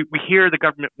know, we hear the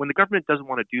government, when the government doesn't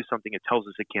want to do something, it tells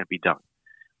us it can't be done.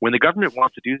 When the government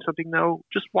wants to do something, though,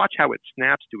 just watch how it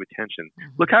snaps to attention.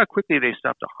 Mm-hmm. Look how quickly they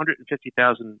stopped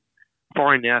 150,000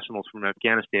 foreign nationals from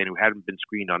Afghanistan who hadn't been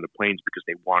screened on the planes because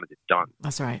they wanted it done.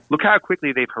 That's right. Look how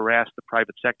quickly they've harassed the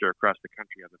private sector across the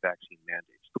country on the vaccine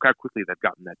mandates. Look how quickly they've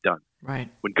gotten that done. Right.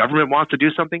 When government wants to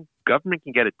do something, government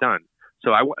can get it done.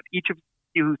 So I want each of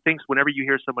you who thinks whenever you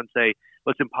hear someone say,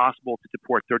 well, it's impossible to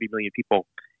deport 30 million people,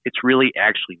 it's really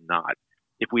actually not.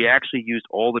 If we actually used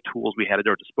all the tools we had at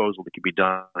our disposal, it could be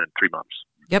done in 3 months.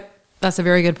 Yep. That's a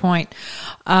very good point.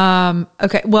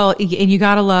 Okay. Well, and you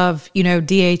got to love, you know,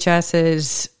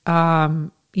 DHS's,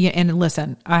 and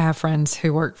listen, I have friends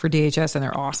who work for DHS and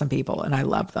they're awesome people and I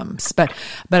love them. But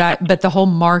the whole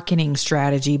marketing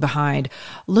strategy behind,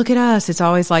 look at us. It's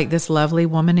always like this lovely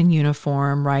woman in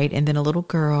uniform, right? And then a little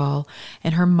girl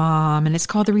and her mom, and it's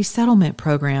called the resettlement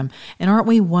program. And aren't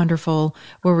we wonderful?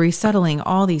 We're resettling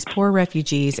all these poor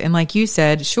refugees. And like you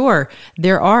said, sure,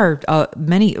 there are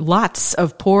lots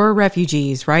of poor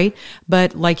refugees, right?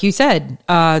 But like you said,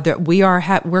 we're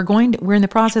in the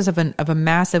process of a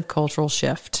massive cultural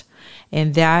shift.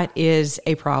 And that is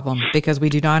a problem because we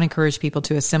do not encourage people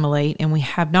to assimilate, and we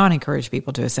have not encouraged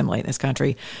people to assimilate in this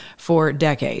country for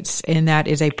decades. And that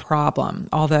is a problem,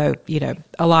 although, you know,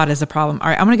 a lot is a problem. All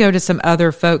right, I'm going to go to some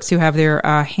other folks who have their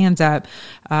hands up.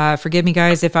 Forgive me,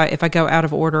 guys, if I go out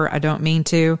of order. I don't mean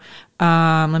to.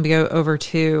 Let me go over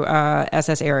to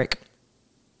SS Eric.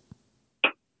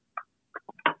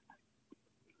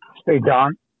 Hey,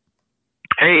 Don.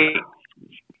 Hey.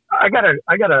 I got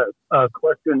a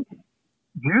question.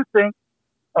 Do you think,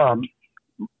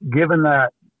 given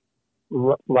that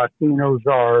Latinos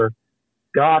are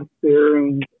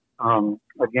God-fearing,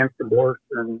 against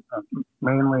abortion,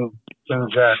 mainly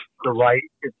things that the right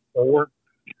is for,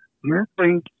 do you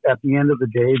think at the end of the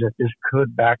day that this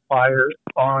could backfire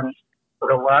on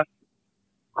the left,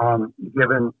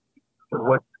 given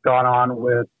what's gone on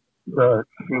with the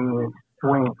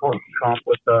swing towards Trump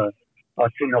with the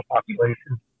Latino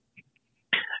population?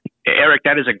 Eric,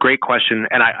 that is a great question,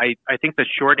 and I think the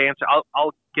short answer,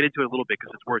 I'll get into it a little bit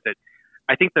because it's worth it.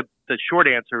 I think the short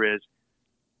answer is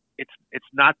it's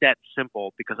not that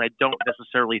simple, because I don't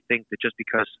necessarily think that just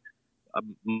because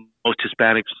most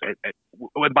Hispanics,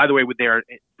 and by the way, they are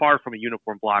far from a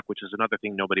uniform bloc, which is another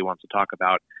thing nobody wants to talk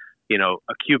about. You know,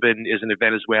 a Cuban isn't a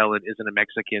Venezuelan, isn't a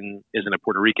Mexican, isn't a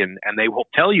Puerto Rican, and they will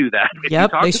tell you that.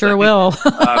 Yep, they sure will,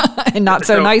 and not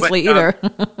so nicely either.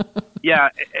 Yeah,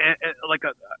 like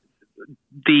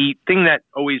the thing that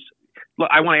always look,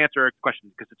 I want to answer a question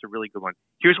because it's a really good one.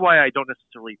 Here's why I don't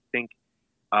necessarily think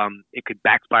it could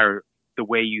backfire the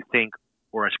way you think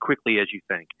or as quickly as you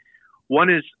think. One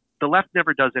is the left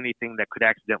never does anything that could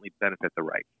accidentally benefit the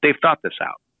right. They've thought this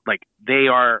out. Like they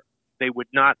would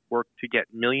not work to get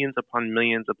millions upon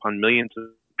millions upon millions of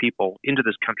people into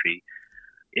this country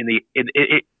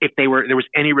if there was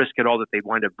any risk at all that they'd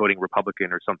wind up voting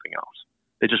Republican or something else.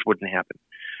 It just wouldn't happen.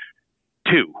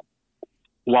 Two,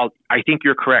 while I think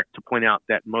you're correct to point out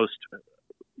that most,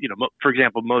 you know, for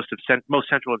example, most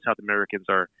Central and South Americans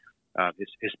are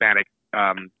Hispanic,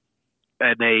 and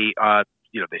they,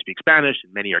 you know, they speak Spanish,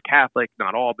 and many are Catholic,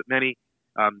 not all, but many.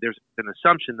 There's an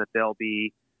assumption that they'll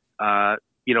be,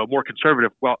 you know, more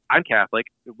conservative. Well, I'm Catholic.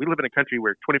 We live in a country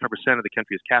where 25% of the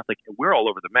country is Catholic, and we're all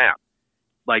over the map,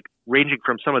 like ranging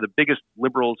from some of the biggest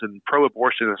liberals and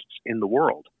pro-abortionists in the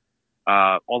world,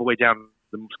 all the way down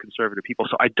the most conservative people.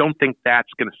 So I don't think that's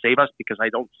going to save us because I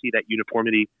don't see that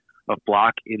uniformity of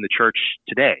block in the church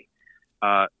today.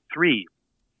 3,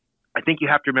 I think you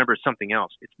have to remember something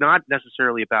else. It's not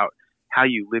necessarily about how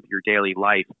you live your daily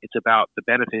life. It's about the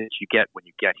benefits you get when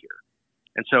you get here.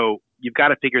 And so you've got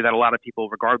to figure that a lot of people,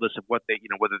 regardless of what they,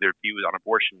 whether their views on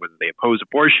abortion, whether they oppose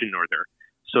abortion or they're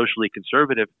socially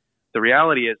conservative, the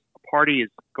reality is a party is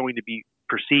going to be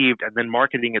perceived and then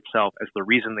marketing itself as the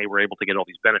reason they were able to get all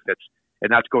these benefits.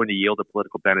 And that's going to yield a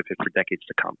political benefit for decades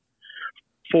to come.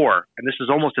 4, and this is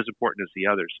almost as important as the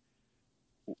others,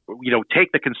 you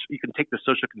can take the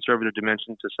social conservative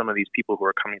dimension to some of these people who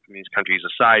are coming from these countries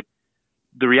aside.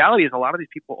 The reality is a lot of these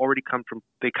people already come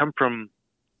from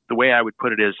the way I would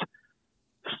put it is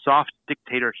soft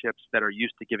dictatorships that are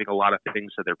used to giving a lot of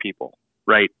things to their people,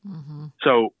 right? Mm-hmm.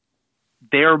 So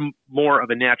they're more of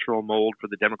a natural mold for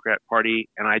the Democrat Party,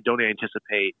 and I don't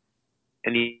anticipate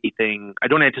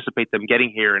them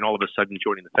getting here and all of a sudden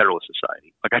joining the Federalist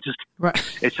Society.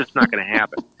 It's just not going to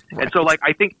happen. Right. And so,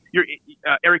 I think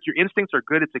Eric, your instincts are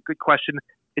good. It's a good question.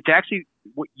 It's actually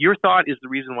your thought is the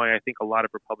reason why I think a lot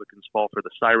of Republicans fall for the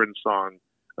siren song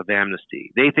of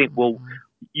amnesty. They think, well,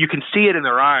 you can see it in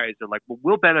their eyes. They're like, well,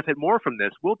 we'll benefit more from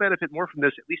this. We'll benefit more from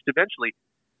this, at least eventually.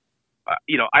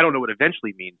 I don't know what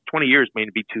eventually means. 20 years may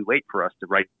be too late for us to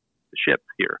right the ship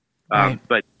here. Right.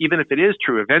 But even if it is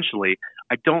true eventually,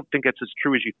 I don't think it's as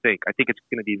true as you think. I think it's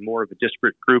going to be more of a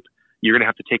disparate group. You're going to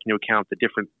have to take into account the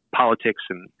different politics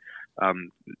and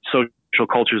social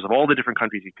cultures of all the different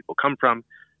countries these people come from.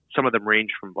 Some of them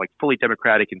range from fully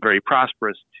democratic and very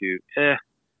prosperous to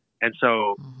And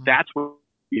so that's what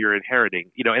you're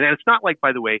inheriting. And it's not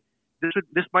by the way,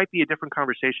 this might be a different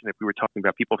conversation if we were talking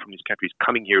about people from these countries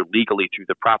coming here legally through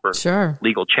the proper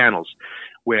legal channels,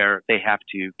 where they have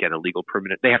to get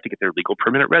they have to get their legal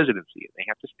permanent residency, and they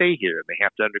have to stay here, and they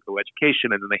have to undergo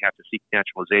education, and then they have to seek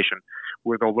naturalization,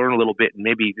 where they'll learn a little bit, and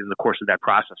maybe in the course of that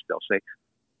process they'll say,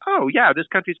 oh yeah, this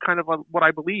country's kind of what I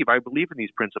believe. I believe in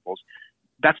these principles.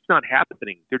 That's not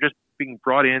happening. They're just being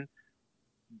brought in,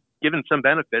 given some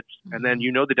benefits, and then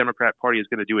the Democrat Party is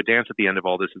going to do a dance at the end of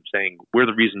all this and saying, we're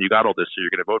the reason you got all this, so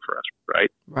you're going to vote for us,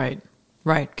 right?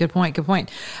 Right. Good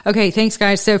point. Okay, thanks,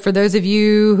 guys. So for those of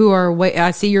you who are I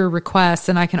see your requests,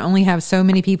 and I can only have so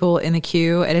many people in the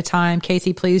queue at a time.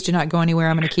 Casey, please do not go anywhere.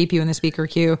 I'm going to keep you in the speaker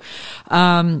queue.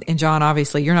 And John,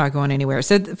 obviously, you're not going anywhere.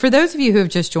 So for those of you who have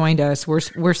just joined us,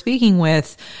 we're speaking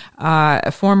with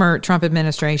a former Trump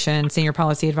administration senior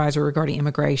policy advisor regarding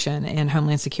immigration and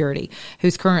Homeland Security,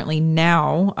 who's currently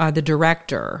now the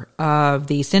director of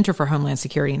the Center for Homeland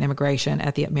Security and Immigration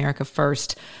at the America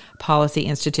First Policy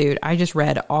Institute. I just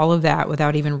read all of that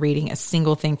without even reading a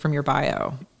single thing from your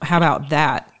bio. How about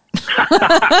that?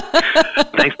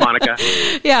 Thanks, Monica.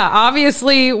 Yeah,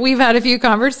 obviously we've had a few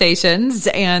conversations,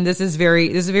 and this is a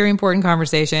very important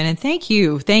conversation. And thank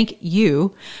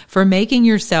you for making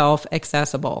yourself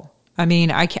accessible. I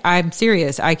mean, I'm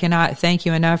serious. I cannot thank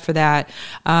you enough for that.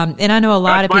 And I know a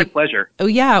lot of people. My pleasure. Oh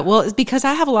yeah. Well, it's because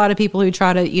I have a lot of people who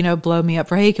try to, blow me up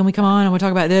for, hey, can we come on and we'll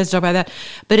talk about this, talk about that.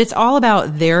 But it's all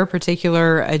about their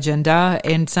particular agenda.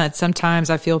 And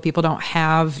sometimes I feel people don't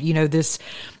have,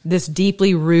 this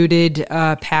deeply rooted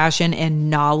passion and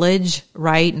knowledge,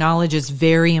 right? Knowledge is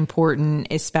very important,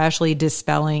 especially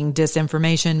dispelling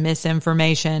disinformation,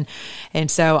 misinformation.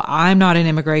 And so I'm not an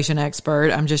immigration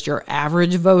expert. I'm just your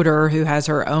average voter who has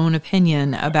her own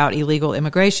opinion about illegal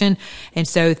immigration. And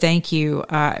so thank you.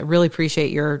 I really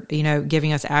appreciate your,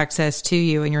 giving us access to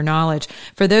you and your knowledge.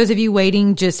 For those of you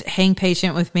waiting, just hang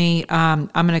patient with me. I'm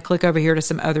going to click over here to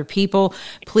some other people.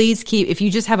 Please if you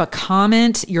just have a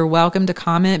comment, you're welcome to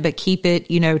comment, but keep it,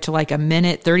 to a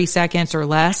minute, 30 seconds or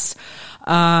less.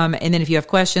 And then if you have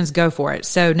questions, go for it.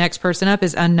 So next person up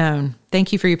is unknown.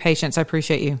 Thank you for your patience. I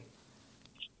appreciate you.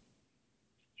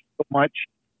 So much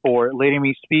for letting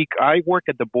me speak. I work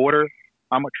at the border.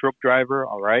 I'm a truck driver.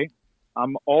 All right.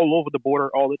 I'm all over the border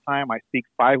all the time. I speak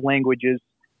 5 languages,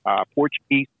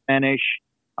 Portuguese, Spanish,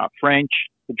 French,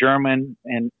 German,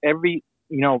 and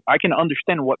I can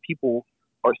understand what people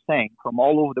are saying from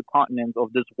all over the continents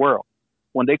of this world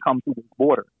when they come to this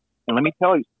border. And let me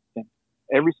tell you something.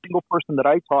 Every single person that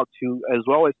I talk to, as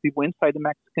well as people inside the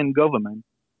Mexican government,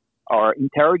 are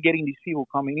interrogating these people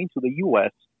coming into the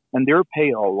U.S., and they're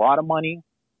paid a lot of money.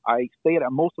 I stay at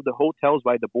most of the hotels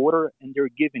by the border, and they're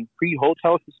giving free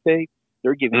hotels to stay.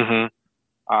 They're giving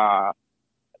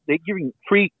they're giving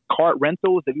free car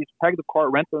rentals. They just pack the car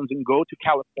rentals and go to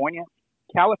California.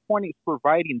 California is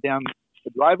providing them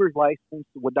the driver's license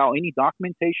without any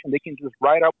documentation. They can just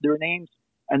write up their names.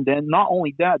 And then not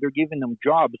only that, they're giving them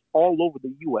jobs all over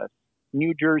the U.S.,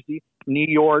 New Jersey, New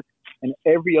York, and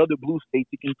every other blue state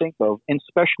you can think of, and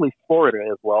especially Florida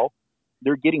as well.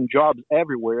 They're getting jobs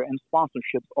everywhere and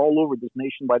sponsorships all over this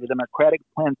nation by the Democratic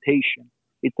plantation.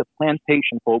 It's a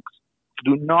plantation, folks.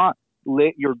 Do not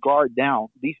let your guard down.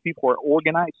 These people are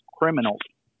organized criminals.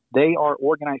 They are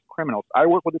organized criminals. I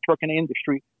work with the trucking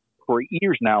industry for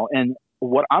years now, and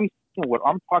what I'm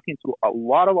talking to a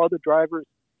lot of other drivers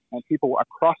and people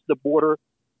across the border,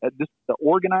 this is the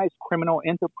organized criminal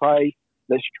enterprise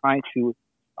that's trying to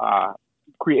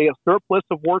create a surplus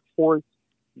of workforce,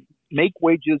 make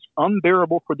wages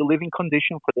unbearable for the living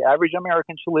condition for the average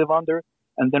American to live under,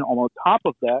 and then on top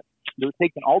of that, they're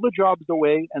taking all the jobs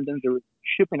away, and then they're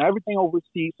shipping everything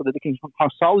overseas so that they can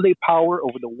consolidate power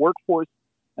over the workforce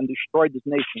and destroy this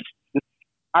nation. This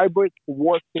hybrid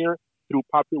warfare through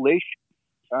population,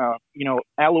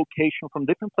 allocation from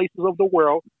different places of the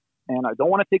world. And I don't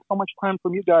want to take so much time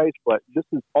from you guys, but this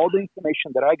is all the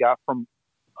information that I got from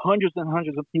hundreds and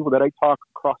hundreds of people that I talk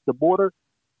across the border.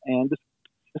 And this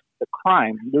is a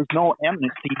crime. There's no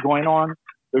amnesty going on.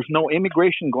 There's no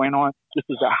immigration going on. This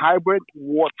is a hybrid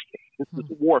warfare. This is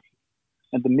warfare.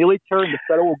 And the military and the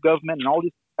federal government and all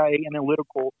these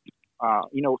analytical,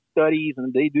 studies,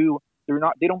 and they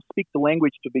don't speak the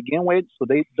language to begin with, so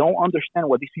they don't understand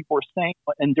what these people are saying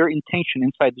and their intention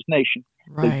inside this nation.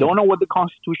 Right. They don't know what the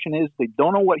Constitution is. They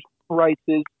don't know what human rights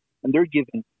is, and they're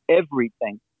giving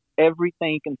everything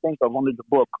you can think of under the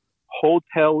book: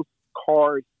 hotels,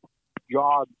 cars,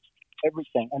 jobs,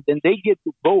 everything. And then they get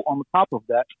to vote on the top of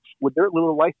that with their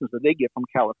little license that they get from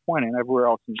California and everywhere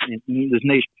else in this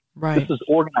nation. Right. This is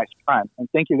organized crime. And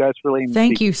thank you guys for letting me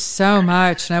Thank speak. you so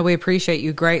much. No, we appreciate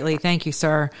you greatly. Thank you,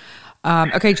 sir.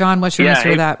 Okay, John, what's your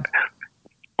answer to that?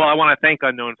 Well, I want to thank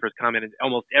Unknown for his comment.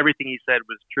 Almost everything he said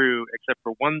was true, except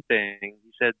for one thing.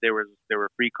 He said there were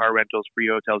free car rentals, free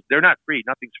hotels. They're not free.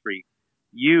 Nothing's free.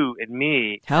 You and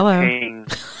me are paying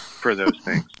for those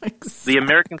things. Exactly. The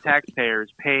American taxpayer is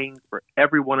paying for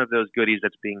every one of those goodies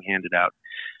that's being handed out.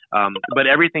 But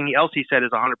everything else he said is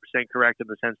 100% correct in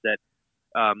the sense that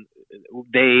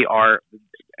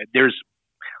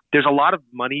there's a lot of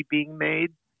money being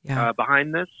made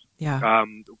behind this. Yeah.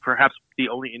 Perhaps the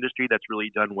only industry that's really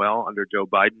done well under Joe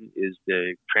Biden is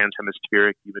the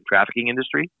trans-hemispheric human trafficking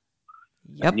industry,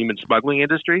 human smuggling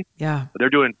industry. Yeah. But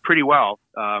they're doing pretty well.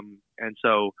 And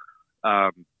so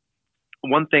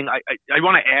one thing I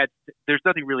want to add, there's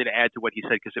nothing really to add to what he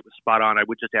said because it was spot on. I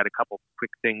would just add a couple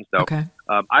quick things, though. Okay.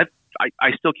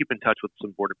 I still keep in touch with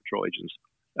some Border Patrol agents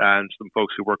and some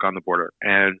folks who work on the border.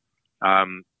 And,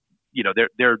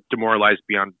 they're demoralized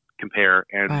beyond compare,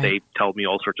 and they tell me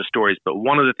all sorts of stories. But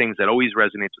one of the things that always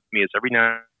resonates with me is every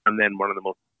now and then one of them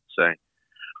will say,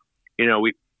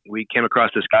 we came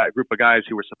across this group of guys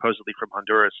who were supposedly from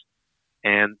Honduras,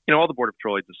 and all the Border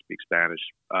Patrol agents speak Spanish,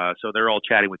 so they're all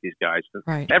chatting with these guys.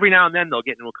 Right. Every now and then they'll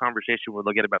get into a conversation where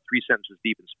they'll get about 3 sentences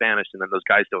deep in Spanish, and then those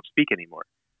guys don't speak anymore.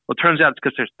 Well, it turns out it's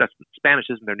because Spanish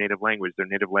isn't their native language. Their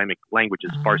native language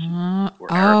is Farsi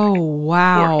or Arabic. Oh,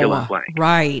 wow! Or fill in blank.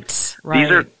 Right.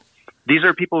 These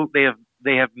are people.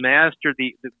 They have mastered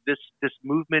this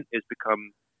movement has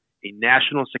become a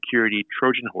national security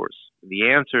Trojan horse. The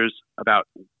answers about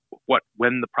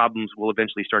when the problems will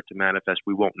eventually start to manifest,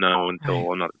 we won't know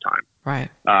until another time. Right.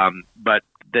 But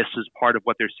this is part of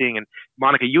what they're seeing. And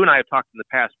Monica, you and I have talked in the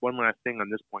past. One last thing on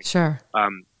this point. Sure.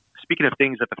 Speaking of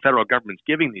things that the federal government's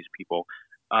giving these people,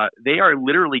 they are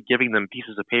literally giving them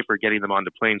pieces of paper, getting them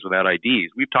onto planes without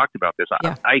IDs. We've talked about this.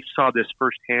 Yeah. I saw this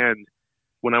firsthand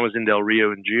when I was in Del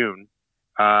Rio in June.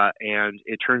 And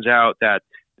it turns out that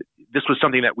this was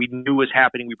something that we knew was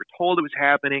happening. We were told it was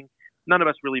happening. None of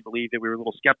us really believed it. We were a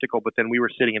little skeptical, but then we were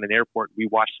sitting in an airport. We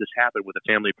watched this happen with a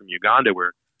family from Uganda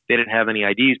where they didn't have any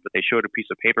IDs, but they showed a piece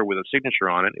of paper with a signature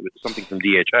on it. It was something from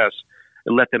DHS.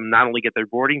 It let them not only get their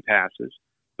boarding passes,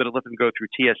 but it let them go through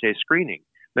TSA screening.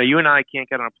 Now, you and I can't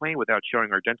get on a plane without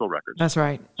showing our dental records. That's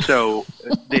right. So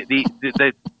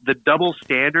the double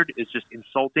standard is just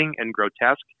insulting and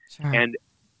grotesque. Sure. And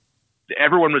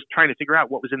everyone was trying to figure out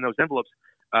what was in those envelopes.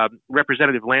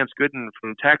 Representative Lance Gooden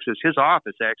from Texas, his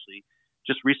office actually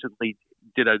just recently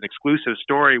did an exclusive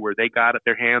story where they got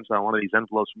their hands on one of these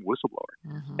envelopes from a whistleblower.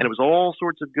 Mm-hmm. And it was all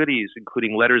sorts of goodies,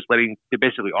 including letters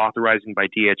basically authorizing by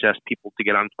DHS people to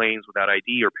get on planes without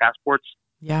ID or passports.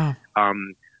 Yeah.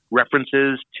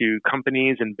 References to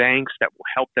companies and banks that will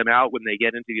help them out when they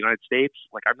get into the United States.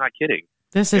 Like, I'm not kidding.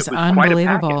 This is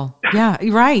unbelievable. Yeah,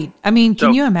 right. I mean,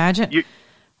 can you imagine?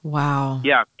 Wow.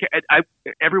 Yeah.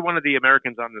 Every one of the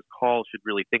Americans on this call should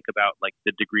really think about like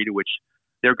the degree to which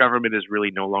their government is really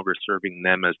no longer serving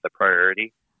them as the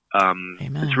priority.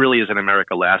 This really is an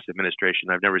America Last administration.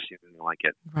 I've never seen anything like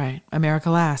it. Right. America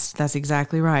Last. That's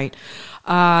exactly right.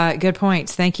 Good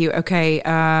points. Thank you. Okay.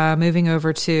 Moving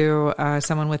over to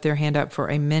someone with their hand up for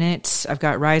a minute. I've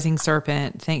got Rising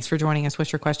Serpent. Thanks for joining us.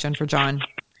 What's your question for John?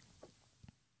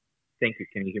 Thank you.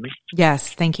 Can you hear me?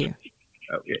 Yes. Thank you.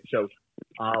 Okay. So,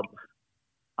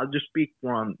 I'll just speak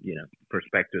from,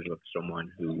 perspective of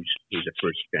someone who's a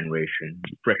first generation,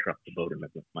 fresh off the boat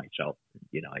myself.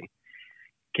 I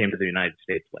came to the United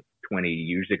States like 20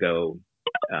 years ago,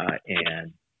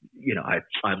 and I've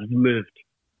lived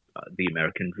the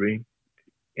American dream,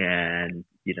 and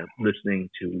listening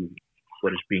to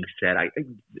what is being said,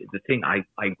 the thing I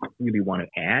really want to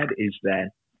add is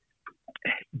that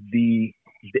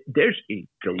there's a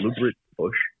deliberate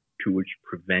push towards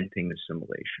preventing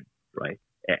assimilation, right?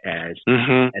 As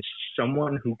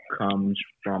someone who comes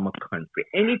from a country,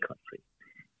 any country,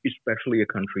 especially a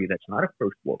country that's not a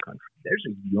first world country, there's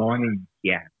a yawning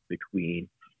gap between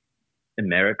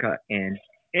America and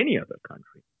any other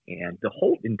country. And the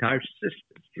whole entire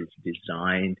system is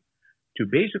designed to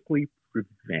basically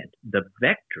prevent. The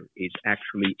vector is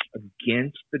actually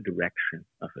against the direction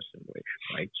of assimilation,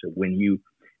 right? So when you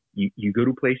go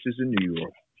to places in New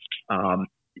York,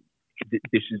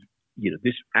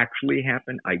 this actually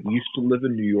happened. I used to live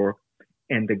in New York,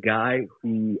 and the guy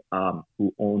who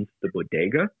owns the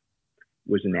bodega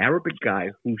was an Arabic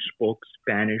guy who spoke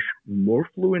Spanish more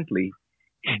fluently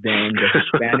than the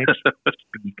Hispanics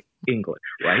speak English,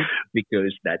 right?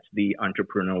 Because that's the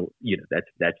entrepreneurial,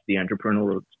 that's the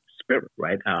entrepreneurial spirit,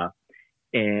 right?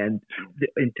 And the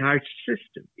entire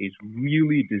system is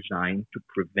really designed to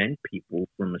prevent people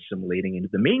from assimilating into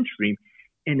the mainstream.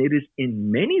 And it is,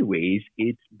 in many ways,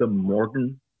 it's the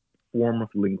modern form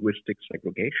of linguistic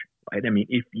segregation, right? I mean,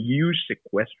 if you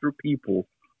sequester people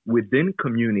within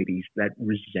communities that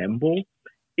resemble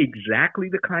exactly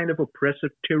the kind of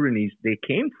oppressive tyrannies they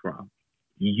came from,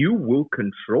 you will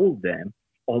control them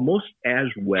almost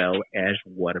as well as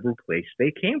whatever place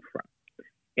they came from.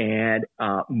 And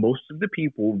most of the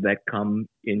people that come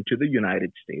into the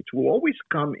United States will always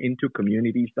come into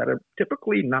communities that are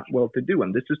typically not well-to-do.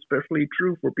 And this is especially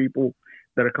true for people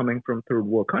that are coming from third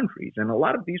world countries. And a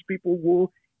lot of these people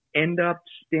will end up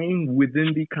staying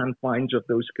within the confines of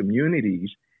those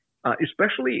communities,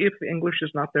 especially if English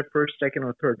is not their first, second,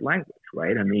 or third language,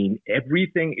 right? I mean,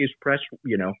 everything is press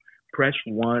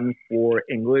 1 for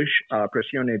English,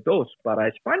 presione dos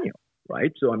para español,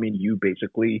 right? So, I mean, you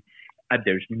basically...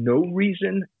 there's no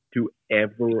reason to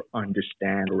ever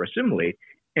understand or assimilate.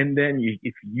 And then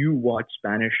if you watch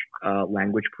Spanish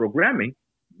language programming,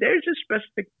 there's a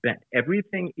specific bent.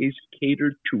 Everything is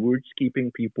catered towards keeping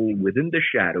people within the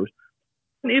shadows,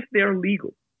 and if they're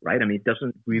legal, right? I mean, it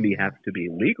doesn't really have to be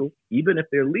legal. Even if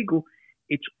they're legal,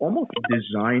 it's almost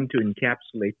designed to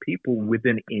encapsulate people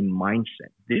within a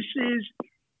mindset. This is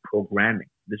programming.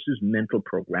 This is mental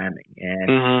programming.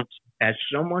 And as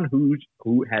someone who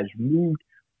has moved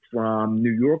from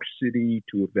New York City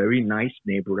to a very nice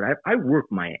neighborhood, I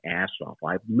work my ass off.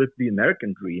 I've lived the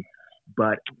American dream,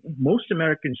 but most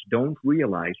Americans don't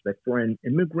realize that for an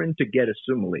immigrant to get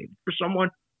assimilated, for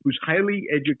someone who's highly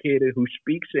educated, who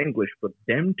speaks English, for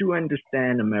them to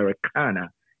understand Americana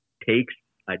takes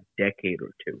a decade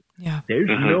or two. Yeah. There's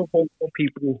no hope for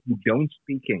people who don't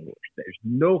speak English. There's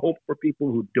no hope for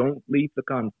people who don't leave the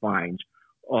confines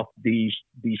of these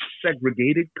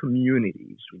segregated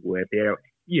communities where they're,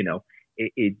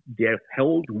 they're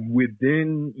held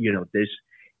within, this,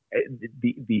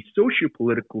 the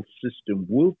socio-political system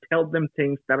will tell them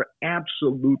things that are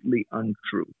absolutely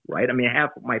untrue, right? I mean,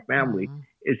 half of my family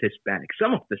is Hispanic.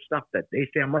 Some of the stuff that they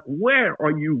say, I'm like, where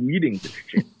are you reading this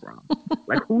shit from?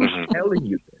 Like, who's telling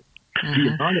you this? The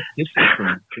amount of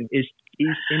disinformation is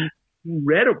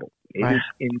incredible. It is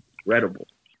incredible,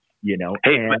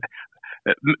 Hey,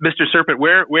 Mr. Serpent,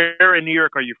 where in New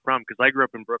York are you from? Because I grew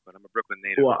up in Brooklyn. I'm a Brooklyn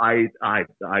native. Well, I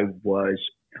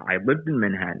lived in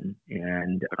Manhattan,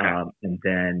 and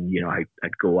then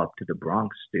I'd go up to the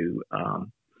Bronx to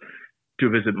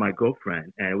visit my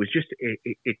girlfriend, and it was just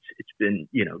it's been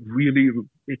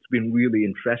really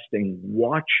interesting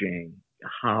watching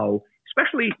how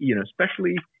especially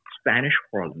Spanish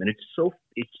Harlem, and it's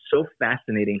so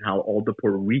fascinating how all the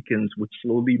Puerto Ricans would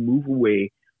slowly move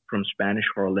away from Spanish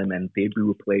Harlem, and they'd be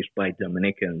replaced by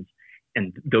Dominicans,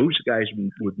 and those guys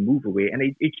would move away. And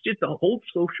it's just a whole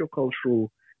social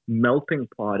cultural melting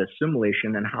pot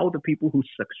assimilation, and how the people who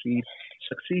succeed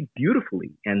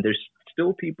beautifully. And there's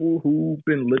still people who've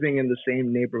been living in the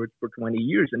same neighborhood for 20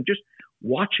 years, and just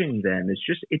watching them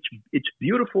it's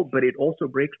beautiful, but it also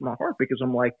breaks my heart, because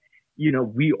I'm like,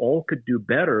 we all could do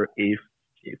better if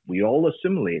if we all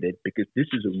assimilated, because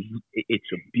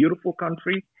it's a beautiful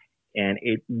country, and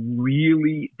it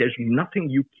really, there's nothing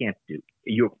you can't do.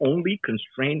 You're only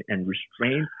constrained and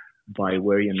restrained by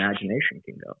where your imagination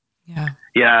can go. Yeah.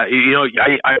 Yeah.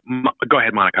 I go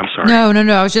ahead, Monica. I'm sorry.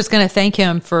 No. I was just going to thank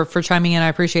him for chiming in. I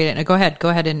appreciate it. Now go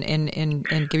ahead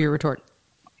and give your retort.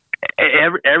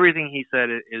 Everything he said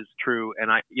is true. And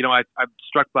I'm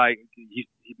struck by, he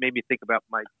made me think about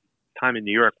my time in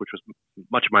New York, which was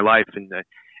much of my life. And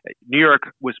New York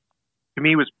was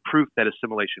proof that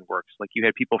assimilation works. Like, you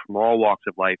had people from all walks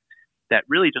of life that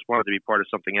really just wanted to be part of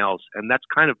something else. And that's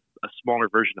kind of a smaller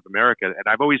version of America. And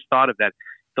I've always thought of that.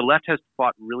 The left has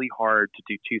fought really hard to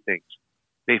do two things.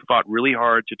 They fought really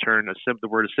hard to turn the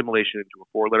word assimilation into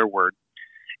a 4-letter word,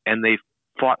 and they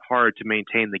fought hard to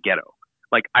maintain the ghetto.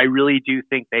 Like, I really do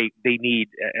think they need,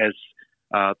 as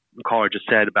the caller just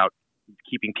said, about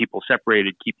keeping people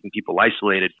separated, keeping people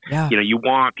isolated. Yeah. You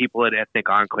want people at ethnic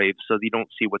enclaves so you don't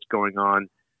see what's going on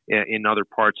in other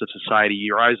parts of society.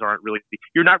 You're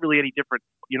not really any different.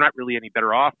 You're not really any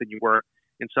better off than you were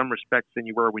in some respects than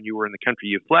you were when you were in the country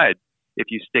you fled, if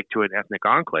you stick to an ethnic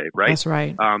enclave, right? That's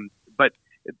right. But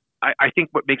I think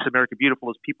what makes America beautiful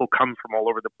is people come from all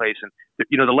over the place. And,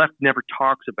 the left never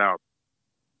talks about,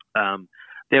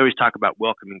 they always talk about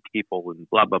welcoming people and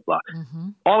blah, blah, blah. Mm-hmm.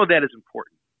 All of that is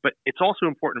important. But it's also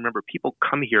important to remember people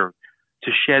come here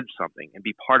to shed something and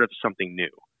be part of something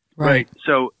new. Right.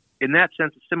 So in that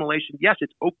sense, assimilation, yes,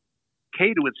 it's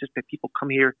okay to insist that people come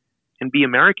here and be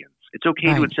Americans. It's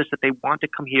okay to insist that they want to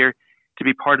come here to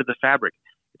be part of the fabric.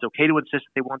 It's okay to insist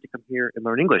that they want to come here and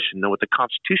learn English and know what the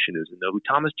Constitution is and know who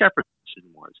Thomas Jefferson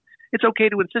was. It's okay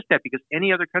to insist that, because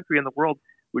any other country in the world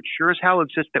would sure as hell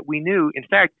insist that we knew. In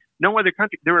fact, no other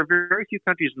country, there are very few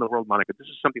countries in the world, Monica. This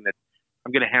is something that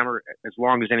I'm going to hammer as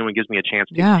long as anyone gives me a chance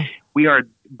to. Yeah. We are,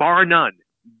 bar none,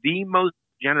 the most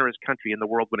generous country in the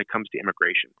world when it comes to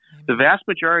immigration. The vast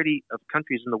majority of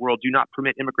countries in the world do not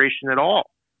permit immigration at all.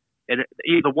 And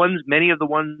many of the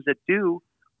ones that do,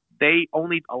 they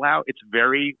only allow, it's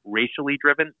very racially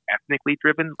driven, ethnically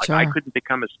driven. Like, sure. I couldn't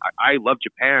become I love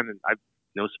Japan, and I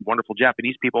know some wonderful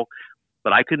Japanese people,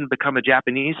 but I couldn't become a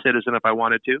Japanese citizen if I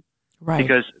wanted to, right?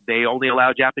 Because they only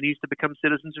allow Japanese to become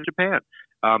citizens of Japan.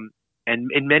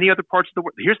 And in many other parts of the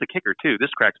world, here's the kicker too.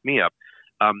 This cracks me up.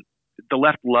 The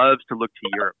left loves to look to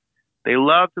Europe. They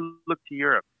love to look to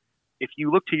Europe. If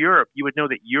you look to Europe, you would know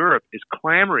that Europe is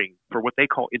clamoring for what they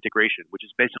call integration, which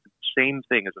is basically the same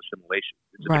thing as assimilation.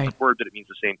 It's a different word, but it means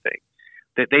the same thing.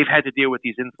 That they've had to deal with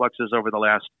these influxes over the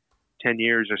last 10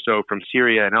 years or so from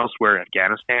Syria and elsewhere,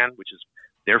 Afghanistan, which is,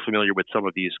 they're familiar with some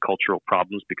of these cultural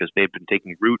problems because they've been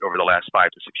taking root over the last 5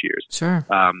 to 6 years. Sure.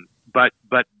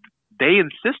 But they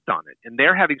insist on it, and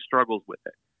they're having struggles with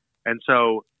it. And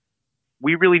so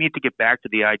we really need to get back to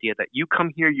the idea that you come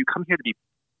here to be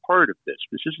part of this.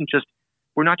 This isn't just,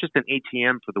 we're not just an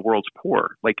ATM for the world's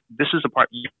poor. Like, this is a part,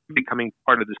 you becoming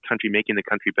part of this country, making the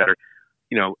country better.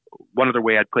 One other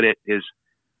way I'd put it is,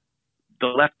 the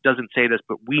left doesn't say this,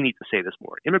 but we need to say this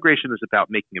more. Immigration is about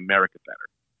making America better.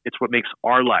 It's what makes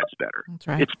our lives better. That's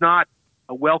right. It's not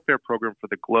a welfare program for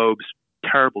the globe's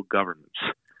terrible governments,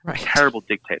 terrible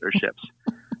dictatorships.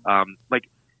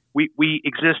 We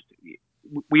exist.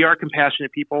 We are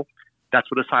compassionate people. That's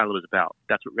what asylum is about.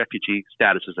 That's what refugee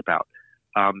status is about.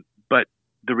 But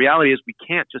the reality is, we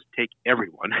can't just take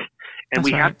everyone, and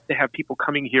we have to have people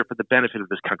coming here for the benefit of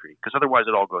this country, because otherwise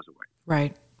it all goes away.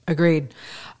 Right. Agreed.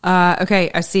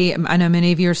 Okay. I know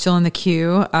many of you are still in the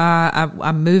queue.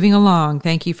 I'm moving along.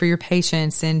 Thank you for your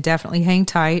patience, and definitely hang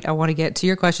tight. I want to get to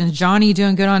your questions. John, are you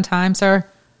doing good on time, sir?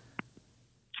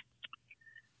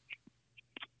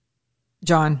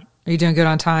 John, are you doing good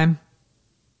on time?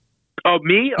 Oh,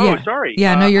 me? Oh, yeah. Sorry.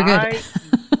 Yeah, no, you're good.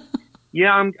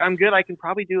 Yeah, I'm good. I can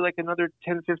probably do like another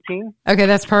 10, 15. Okay,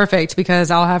 that's perfect, because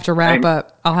I'll have to wrap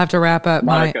up.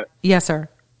 Monica, Yes, sir.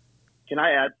 Can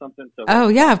I add something? Oh,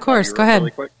 yeah, of course. Go ahead.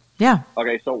 Really quick? Yeah.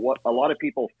 Okay, so what a lot of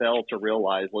people fail to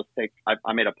realize,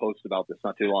 I made a post about this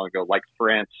not too long ago, like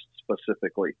France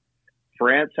specifically.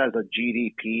 France has a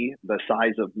GDP the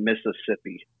size of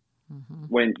Mississippi. Mm-hmm.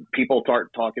 When people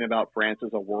start talking about France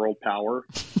as a world power,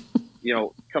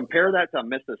 compare that to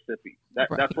Mississippi.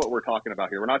 That's what we're talking about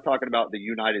here. We're not talking about the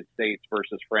United States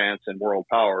versus France and world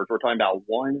powers. We're talking about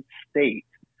one state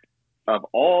of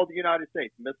all the United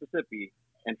States, Mississippi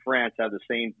and France have the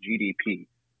same GDP.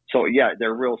 So yeah,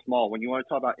 they're real small. When you want to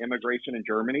talk about immigration in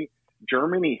Germany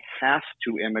has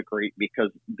to immigrate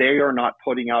because they are not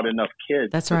putting out enough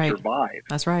kids to survive.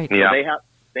 That's right. So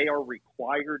they are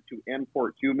required to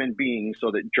import human beings so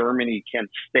that Germany can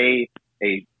stay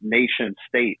a nation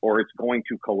state, or it's going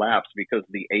to collapse because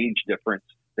the age difference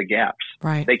the gaps.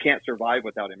 Right. They can't survive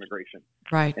without immigration.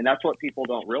 Right. And that's what people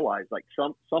don't realize. Like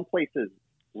some places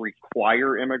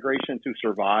require immigration to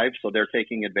survive, so they're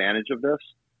taking advantage of this.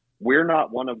 We're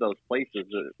not one of those places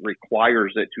that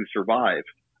requires it to survive.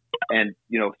 And,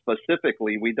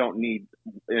 specifically, we don't need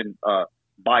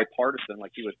bipartisan,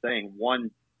 like he was saying,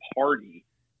 one party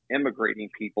immigrating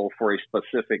people for a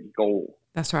specific goal.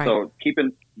 That's right. So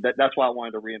that's why I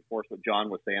wanted to reinforce what John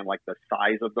was saying, like the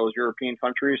size of those European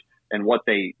countries and what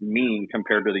they mean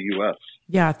compared to the U.S.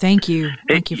 Yeah, thank you.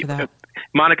 Thank you for that.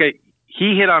 Monica,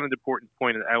 he hit on an important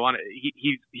point.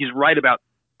 He's right about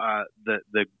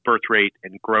the birth rate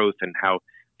and growth and how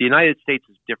the United States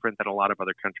is different than a lot of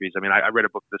other countries. I mean, I read a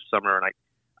book this summer, and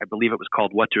I believe it was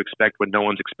called What to Expect When No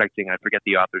One's Expecting. I forget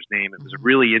the author's name. It was a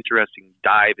really interesting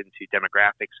dive into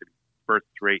demographics and birth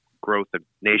rate growth of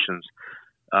nations.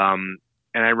 And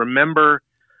I remember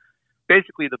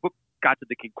basically the book got to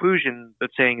the conclusion that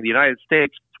saying the United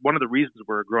States, one of the reasons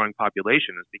we're a growing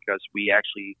population is because we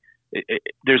actually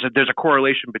there's a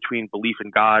correlation between belief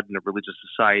in God and a religious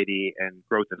society and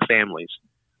growth in families.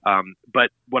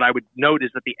 But what I would note is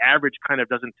that the average kind of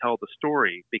doesn't tell the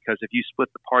story, because if you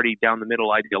split the party down the middle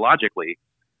ideologically,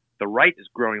 the right is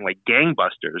growing like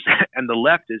gangbusters and the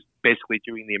left is basically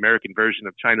doing the American version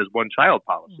of China's one-child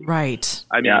policy. Right.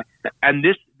 I mean, and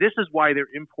this is why they're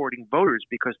importing voters,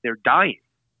 because they're dying.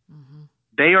 Mm-hmm.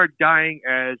 They are dying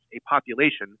as a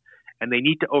population, and they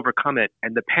need to overcome it.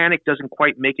 And the panic doesn't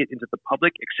quite make it into the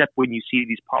public, except when you see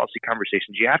these policy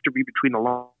conversations. You have to read between the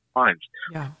lines.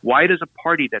 Yeah. Why does a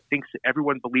party that thinks that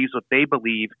everyone believes what they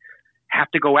believe have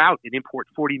to go out and import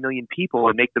 40 million people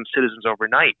and make them citizens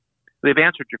overnight? They've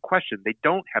answered your question. They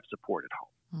don't have support at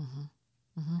home. Mm-hmm.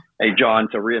 Mm-hmm. Hey, John,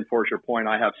 to reinforce your point,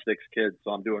 I have 6 kids,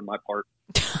 so I'm doing my part.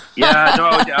 Yeah, no,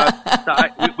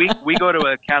 we go to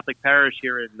a Catholic parish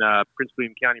here in Prince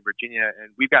William County, Virginia,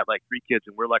 and we've got like 3 kids,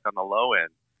 and we're like on the low end.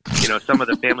 Some of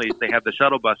the families, they have the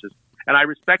shuttle buses, and I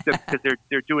respect them because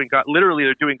they're doing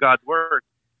they're doing God's work.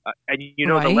 And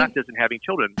right. The left isn't having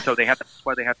children, so that's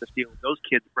why they have to steal those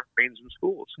kids' brains in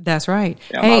schools. That's right.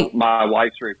 Yeah, hey. my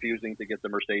wife's refusing to get the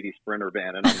Mercedes Sprinter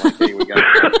van, and I'm like, hey, we got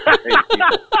to pay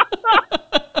people.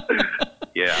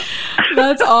 Yeah.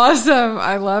 That's awesome.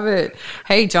 I love it.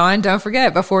 Hey, John, don't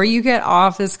forget, before you get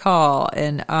off this call,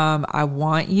 and I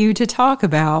want you to talk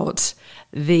about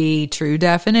the true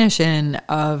definition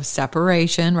of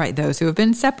separation, right? Those who have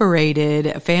been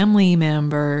separated, family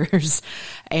members.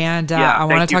 And I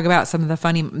want to talk about some of the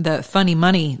funny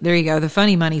money. There you go. The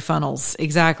funny money funnels.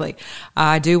 Exactly.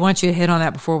 I do want you to hit on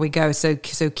that before we go. So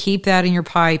keep that in your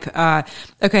pipe.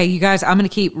 Okay, you guys, I'm going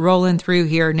to keep rolling through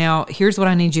here. Now, here's what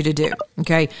I need you to do.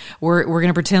 Okay. We're going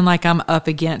to pretend like I'm up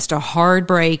against a hard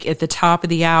break at the top of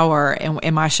the hour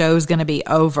and my show is going to be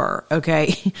over.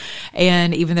 Okay.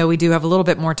 And even though we do have a little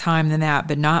bit more time than that,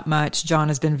 but not much, John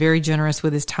has been very generous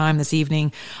with his time this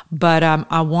evening. But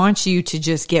I want you to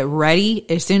just get ready.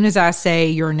 As soon as I say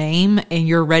your name and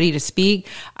you're ready to speak,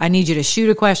 I need you to shoot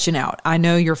a question out. I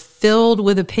know you're filled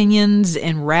with opinions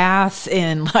and wrath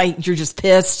and like you're just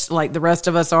pissed like the rest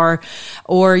of us are,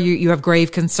 or you have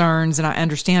grave concerns, and I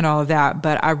understand all of that.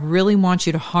 But I really want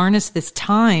you to harness this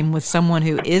time with someone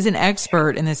who is an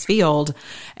expert in this field,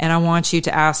 and I want you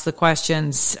to ask the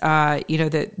questions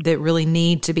that really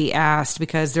need to be asked,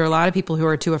 because there are a lot of people who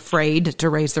are too afraid to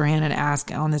raise their hand and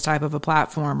ask on this type of a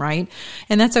platform, right?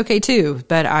 And that's okay too.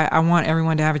 But I want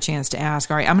everyone to have a chance to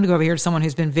ask. All right, I'm going to go over here to someone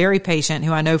who's been very patient,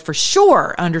 who I know for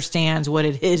sure understands what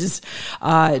it is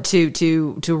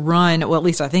to run, well, at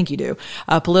least I think you do,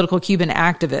 a political Cuban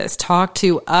activist. Talk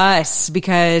to us,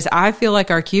 because I feel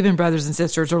like our Cuban brothers and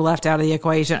sisters are left out of the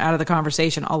equation, out of the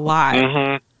conversation a lot.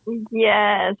 Mm-hmm.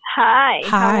 Yes. Hi.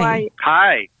 How are you?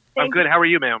 Hi. I'm good. How are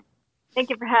you, ma'am?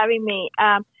 Thank you for having me.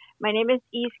 My name is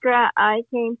Iskra. I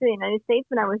came to the United States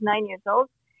when I was 9 years old.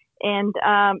 And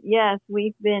yes,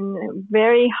 we've been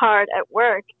very hard at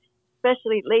work,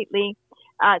 especially lately.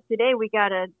 Today we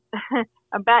got a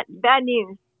bad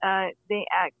news.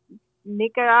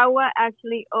 Nicaragua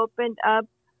actually opened up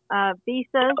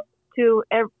visas to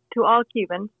all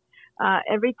Cubans.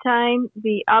 Every time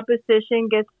the opposition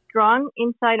gets strong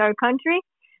inside our country,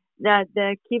 that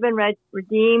the Cuban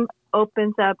regime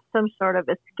opens up some sort of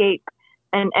escape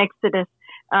and exodus.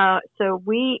 So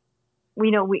we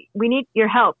need your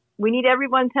help. We need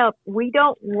everyone's help. We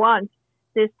don't want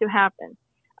this to happen.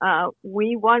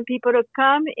 We want people to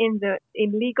come in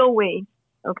legal ways.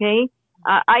 Okay.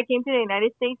 I came to the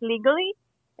United States legally,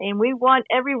 and we want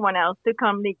everyone else to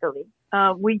come legally.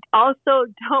 We also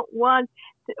don't want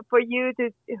for you to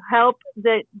help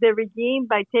the regime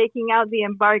by taking out the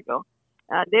embargo.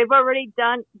 They've already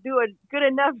do a good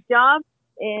enough job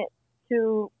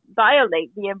to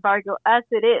violate the embargo as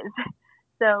it is.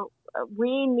 So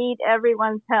we need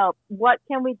everyone's help. What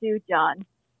can we do, John?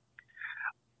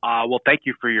 Well, thank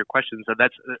you for your questions.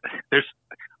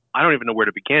 I don't even know where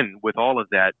to begin with all of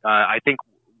that. I think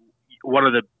one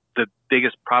of the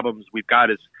biggest problems we've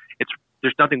got is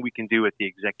there's nothing we can do at the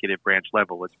executive branch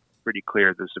level. It's pretty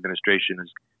clear this administration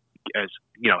is, as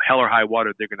hell or high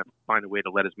water, they're going to find a way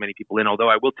to let as many people in. Although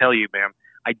I will tell you, ma'am,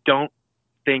 I don't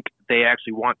think they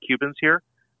actually want Cubans here.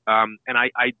 And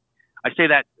I say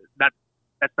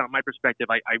that's not my perspective.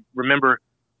 I remember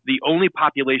the only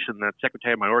population that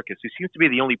Secretary Mayorkas, who seems to be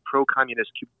the only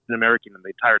pro-communist Cuban American in the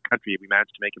entire country, we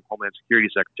managed to make him Homeland Security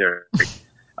Secretary.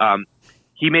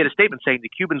 He made a statement saying the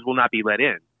Cubans will not be let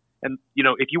in. And,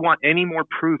 if you want any more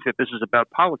proof that this is about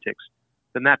politics,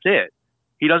 then that's it.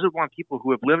 He doesn't want people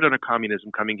who have lived under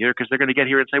communism coming here because they're going to get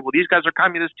here and say, well, these guys are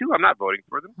communists too. I'm not voting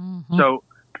for them. Mm-hmm. So,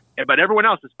 but everyone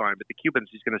else is fine. But the Cubans,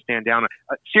 he's going to stand down.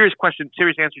 Serious answer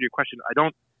to your question. I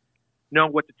don't know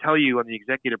what to tell you on the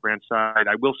executive branch side.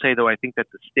 I will say, though, I think that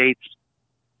the states,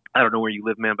 I don't know where you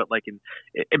live, man, but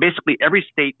basically every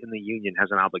state in the union has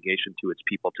an obligation to its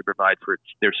people to provide for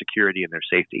their security and their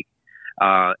safety.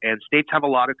 And states have a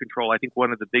lot of control. I think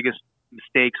one of the biggest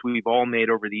mistakes we've all made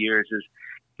over the years is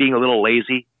being a little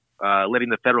lazy, letting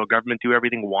the federal government do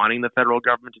everything, wanting the federal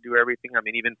government to do everything. I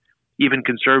mean, even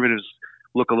conservatives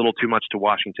look a little too much to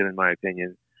Washington, in my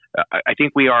opinion. I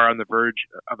think we are on the verge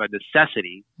of a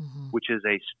necessity, which is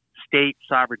a state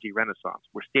sovereignty renaissance,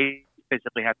 where states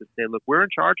basically have to say, look, we're in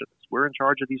charge of this. We're in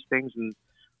charge of these things. And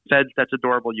feds, that's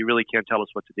adorable. You really can't tell us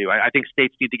what to do. I think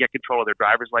states need to get control of their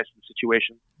driver's license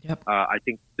situation. Yep. I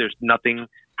think there's nothing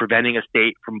preventing a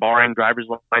state from barring driver's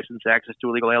license access to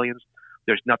illegal aliens.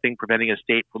 There's nothing preventing a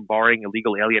state from barring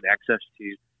illegal alien access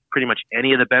to pretty much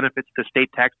any of the benefits the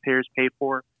state taxpayers pay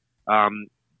for.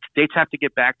 States have to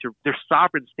get back to their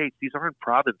sovereign states. These aren't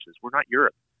provinces. We're not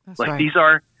Europe. That's right. These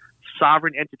are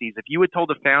sovereign entities. If you had told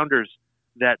the founders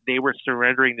that they were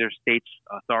surrendering their state's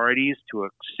authorities to a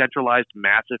centralized,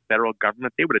 massive federal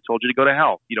government, they would have told you to go to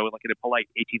hell, like in a polite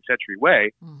 18th century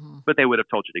way, but they would have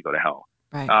told you to go to hell.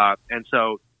 Right. And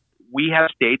so we have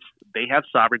states, they have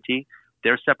sovereignty,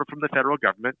 they're separate from the federal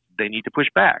government, they need to push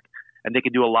back. And they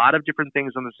can do a lot of different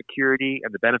things on the security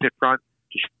and the benefit front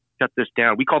to shut this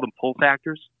down. We call them pull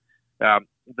factors.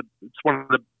 It's one of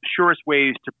the surest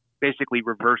ways to basically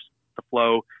reverse the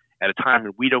flow at a time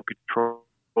when we don't control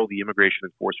the immigration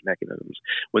enforcement mechanisms.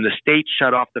 When the states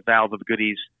shut off the valve of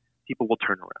goodies, people will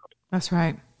turn around. That's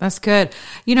right. That's good.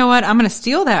 You know what? I'm going to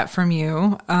steal that from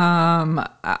you.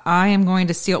 I am going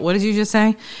to steal, what did you just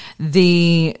say?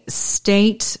 The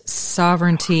state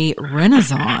sovereignty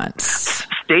renaissance.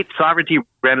 State sovereignty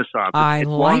renaissance. It's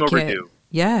long like overdue. It.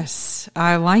 Yes,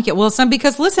 I like it. Well,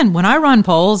 because listen, when I run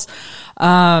polls,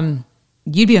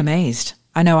 you'd be amazed.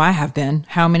 I know I have been.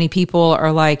 How many people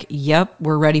are like, yep,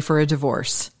 we're ready for a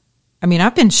divorce. I mean,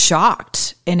 I've been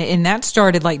shocked. And that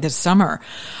started like this summer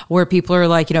where people are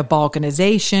like,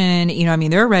 balkanization,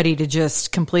 they're ready to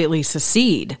just completely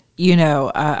secede,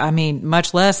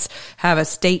 much less have a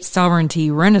state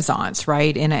sovereignty renaissance,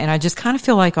 right? And I just kind of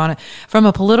feel like from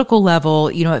a political level,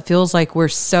 it feels like we're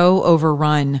so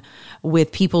overrun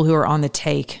with people who are on the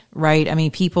take, right? I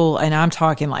mean, people, and I'm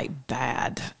talking like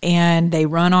bad, and they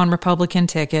run on Republican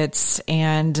tickets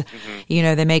and,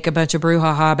 they make a bunch of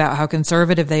brouhaha about how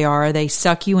conservative they are. They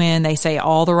suck you in. They say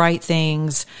all the right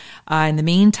things. In the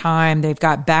meantime, they've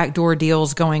got backdoor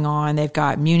deals going on. They've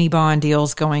got muni bond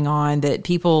deals going on that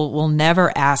people will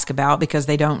never ask about because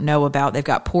they don't know about. They've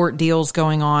got port deals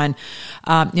going on.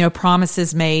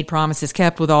 Promises made, promises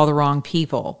kept with all the wrong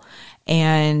people.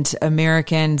 And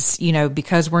Americans,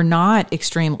 because we're not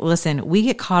extreme, listen, we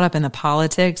get caught up in the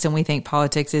politics and we think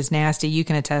politics is nasty. You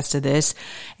can attest to this.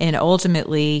 And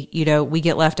ultimately, we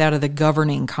get left out of the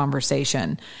governing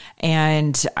conversation.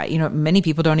 And, many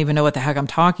people don't even know what the heck I'm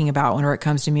talking about when it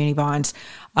comes to muni bonds.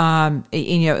 And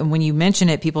when you mention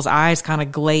it, people's eyes kind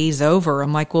of glaze over.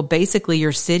 I'm like, well, basically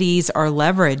your cities are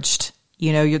leveraged.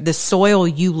 The soil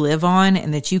you live on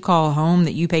and that you call home,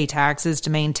 that you pay taxes to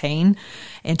maintain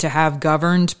and to have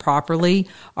governed properly,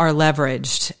 are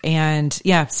leveraged. And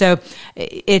so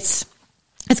it's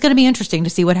going to be interesting to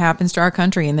see what happens to our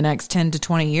country in the next 10 to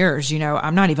 20 years.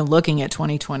 I'm not even looking at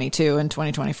 2022 and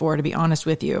 2024, to be honest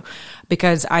with you,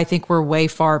 because I think we're way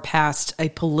far past a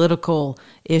political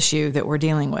issue that we're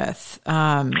dealing with.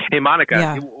 Hey, Monica,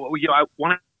 I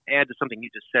want to add to something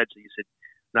you just said. So you said,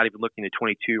 not even looking at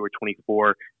 22 or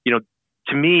 24.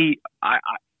 To me,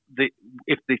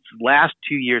 if the last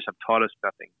 2 years have taught us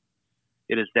nothing,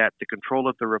 it is that the control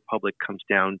of the republic comes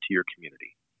down to your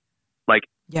community.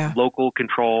 Local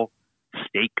control,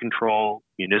 state control,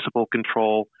 municipal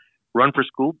control, run for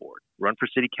school board, run for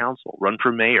city council, run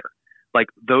for mayor. Like,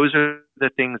 those are the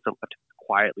things that have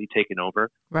quietly taken over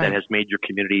that has made your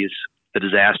communities the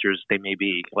disasters they may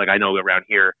be. Like, I know around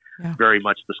here, very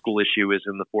much the school issue is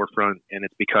in the forefront, and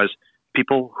it's because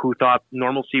people who thought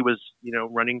normalcy was,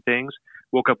 running things,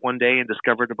 woke up one day and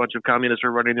discovered a bunch of communists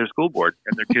are running their school board,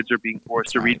 and their kids are being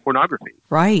forced to read pornography.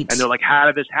 Right. And they're like, how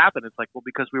did this happen? It's like, well,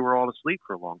 because we were all asleep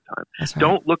for a long time. That's right.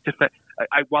 Don't look to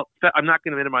I'm not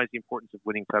going to minimize the importance of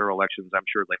winning federal elections. I'm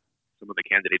sure, like, some of the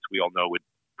candidates we all know would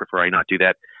prefer I not do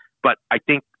that. But I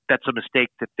think that's a mistake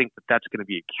to think that that's going to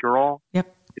be a cure-all.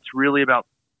 Yep. It's really about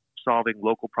solving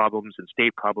local problems and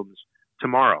state problems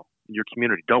tomorrow in your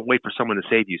community. Don't wait for someone to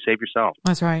save you. Save yourself.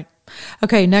 That's right.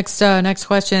 Okay, next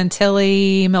question,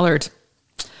 Tilly Millard.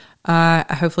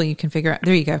 Hopefully you can figure out.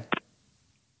 There you go.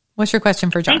 What's your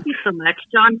question for John? Thank you so much,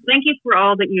 John. Thank you for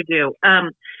all that you do.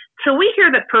 So we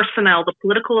hear that personnel, the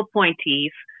political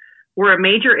appointees, were a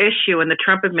major issue in the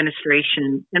Trump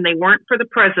administration, and they weren't for the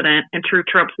president and true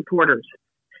Trump supporters.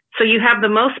 So you have the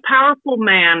most powerful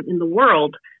man in the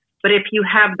world, but if you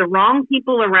have the wrong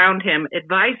people around him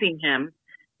advising him,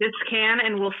 this can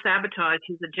and will sabotage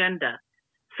his agenda.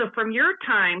 So from your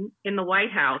time in the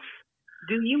White House,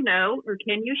 do you know or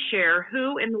can you share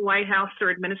who in the White House or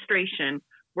administration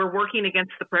were working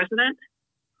against the president?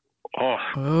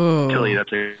 Oh, Tilly,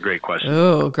 that's a great question.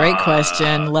 Oh, great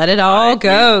question. Let it all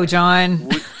go, John.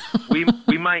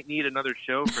 We might need another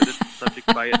show for this subject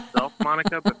by itself,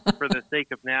 Monica, but for the sake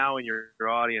of now and your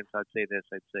audience, I'd say this.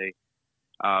 I'd say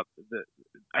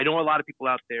I know a lot of people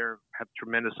out there have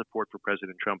tremendous support for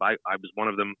President Trump. I was one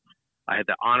of them. I had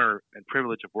the honor and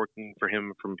privilege of working for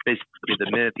him from basically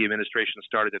the minute the administration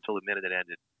started until the minute it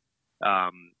ended.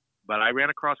 But I ran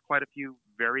across quite a few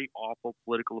very awful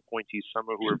political appointees, some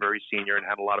who were very senior and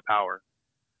had a lot of power.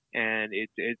 And it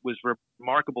was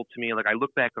remarkable to me. Like, I look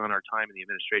back on our time in the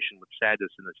administration with sadness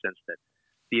in the sense that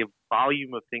the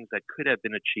volume of things that could have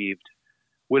been achieved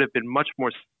would have been much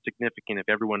more significant if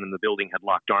everyone in the building had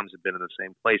locked arms and been in the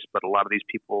same place. But a lot of these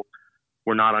people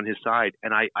were not on his side.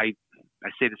 And I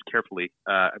say this carefully.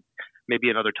 Maybe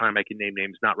another time I can name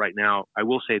names, not right now. I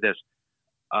will say this.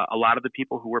 A lot of the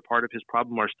people who were part of his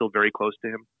problem are still very close to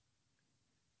him.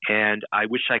 And I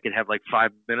wish I could have like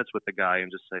 5 minutes with the guy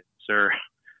and just say, sir,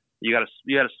 you got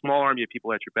a small army of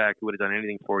people at your back who would have done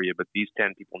anything for you, but these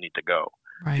 10 people need to go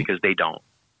because they don't.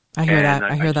 I hear that.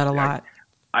 I hear that a lot.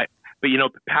 But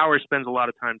power spends a lot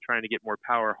of time trying to get more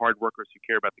power. Hard workers who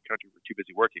care about the country were too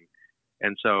busy working.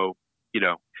 And so,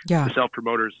 the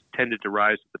self-promoters tended to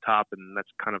rise to the top, and that's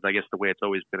kind of, I guess, the way it's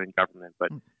always been in government. But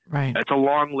it's a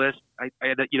long list.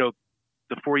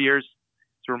 The 4 years,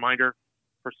 it's a reminder,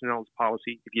 personnel is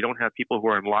policy. If you don't have people who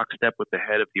are in lockstep with the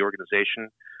head of the organization,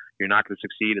 you're not going to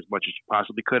succeed as much as you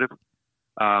possibly could have.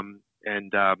 I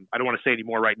don't want to say any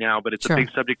more right now, but it's a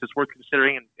big subject that's worth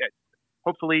considering. And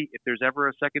hopefully, if there's ever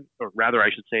a second, or rather, I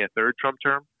should say a third Trump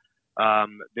term,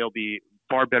 there'll be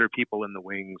far better people in the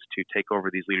wings to take over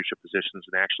these leadership positions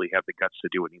and actually have the guts to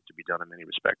do what needs to be done in many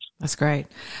respects. That's great.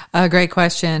 Great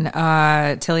question.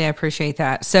 Tilly, I appreciate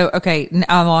that. So, okay,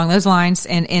 along those lines,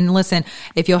 and listen,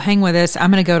 if you'll hang with us, I'm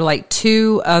going to go to like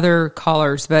 2 other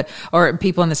callers, or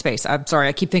people in the space. I'm sorry.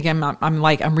 I keep thinking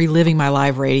I'm reliving my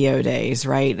live radio days,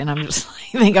 right? And I'm just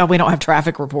like, thank God we don't have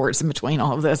traffic reports in between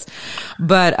all of this.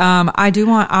 But, I do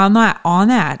want on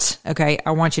that. Okay.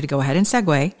 I want you to go ahead and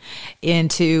segue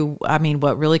into,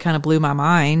 what really kind of blew my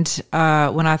mind,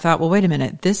 when I thought, well, wait a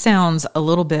minute, this sounds a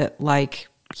little bit like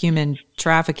human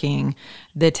trafficking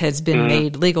that has been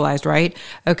made legalized, right?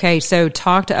 Okay, so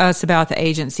talk to us about the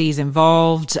agencies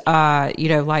involved.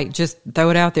 Just throw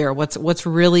it out there. What's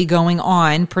really going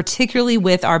on, particularly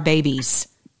with our babies?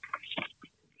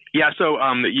 Yeah, so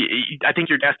I think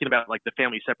you're asking about like the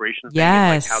family separation thing.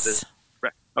 Yes. And, like, how this.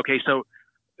 Okay, so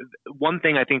one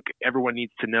thing I think everyone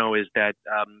needs to know is that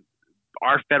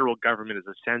our federal government is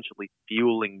essentially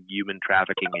fueling human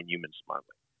trafficking and human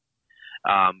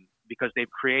smuggling. Because they've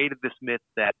created this myth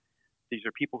that these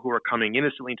are people who are coming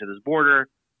innocently to this border,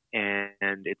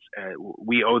 and it's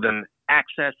we owe them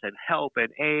access and help and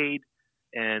aid,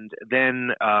 and then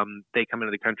they come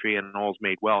into the country and all's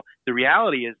made well. The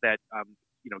reality is that,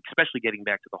 especially getting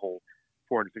back to the whole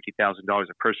 $450,000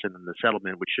 a person and the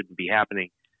settlement, which shouldn't be happening,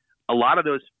 a lot of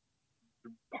those,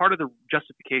 part of the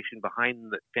justification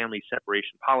behind the family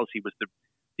separation policy was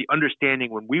the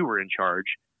understanding when we were in charge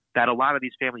that a lot of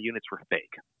these family units were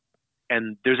fake.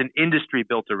 And there's an industry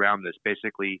built around this.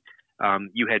 Basically,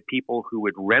 you had people who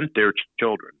would rent their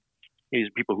children. These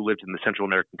are people who lived in the Central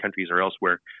American countries or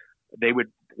elsewhere. They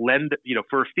would lend,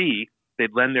 for a fee,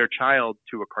 they'd lend their child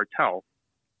to a cartel.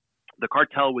 The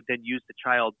cartel would then use the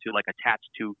child to like attach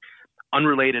to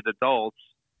unrelated adults.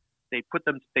 They'd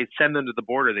send them to the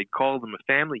border. They'd call them a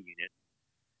family unit.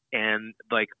 And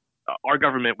like our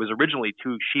government was originally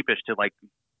too sheepish to like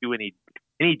do any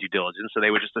due diligence. So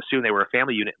they would just assume they were a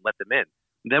family unit and let them in.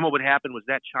 And then what would happen was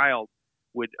that child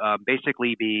would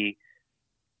basically be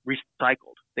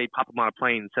recycled. They'd pop them on a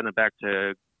plane, send them back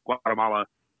to Guatemala,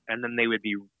 and then they would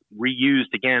be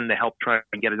reused again to help try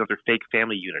and get another fake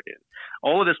family unit in.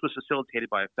 All of this was facilitated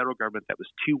by a federal government that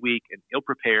was too weak and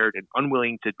ill-prepared and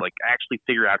unwilling to like actually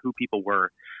figure out who people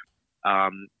were.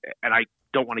 And I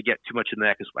don't want to get too much into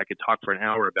that because I could talk for an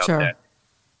hour about that.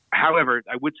 However,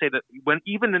 I would say that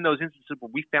even in those instances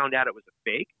where we found out it was a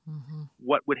fake,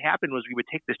 what would happen was we would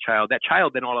take this child. That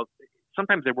child then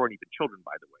sometimes they weren't even children,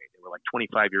 by the way. They were like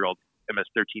 25-year-old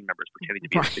MS-13 members pretending to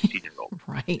be a 16-year-old.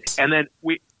 Right. And then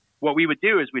what we would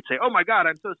do is we'd say, "Oh my God,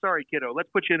 I'm so sorry, kiddo. Let's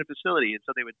put you in a facility." And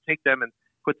so they would take them and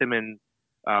put them in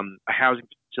a housing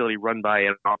facility run by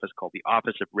an office called the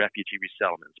Office of Refugee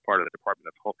Resettlement. It's part of the Department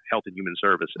of Health and Human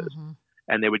Services.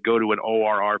 And they would go to an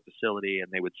ORR facility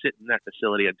and they would sit in that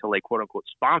facility until a quote unquote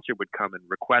sponsor would come and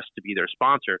request to be their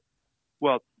sponsor.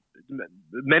 Well,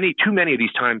 too many of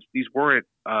these times, these weren't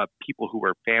people who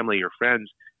were family or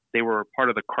friends. They were part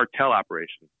of the cartel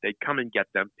operation. They'd come and get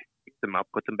them, pick them up,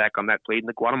 put them back on that plane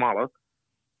to Guatemala,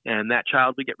 and that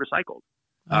child would get recycled.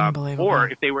 Unbelievable. Or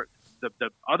if they were the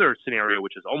other scenario,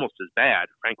 which is almost as bad,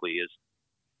 frankly, is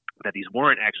that these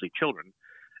weren't actually children,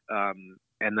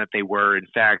 and that they were in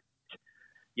fact,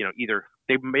 either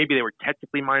maybe they were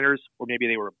technically minors, or maybe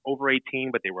they were over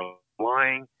 18, but they were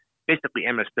lying. Basically,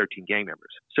 MS-13 gang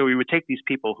members. So we would take these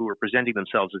people who were presenting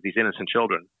themselves as these innocent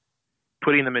children,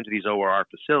 putting them into these ORR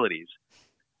facilities.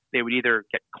 They would either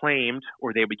get claimed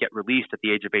or they would get released at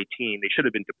the age of 18. They should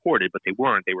have been deported, but they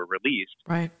weren't. They were released.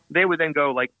 Right. They would then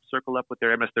go circle up with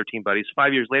their MS-13 buddies.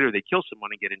 5 years later, they kill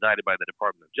someone and get indicted by the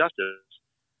Department of Justice.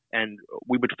 And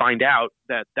we would find out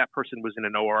that that person was in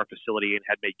an ORR facility and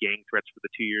had made gang threats for the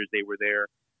 2 years they were there.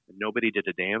 And nobody did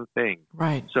a damn thing.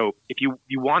 Right. So if you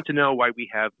want to know why we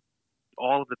have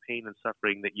all of the pain and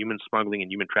suffering that human smuggling and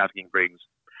human trafficking brings,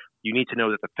 you need to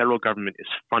know that the federal government is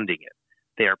funding it.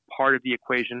 They are part of the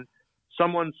equation.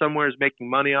 Someone somewhere is making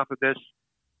money off of this.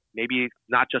 Maybe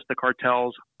not just the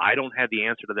cartels. I don't have the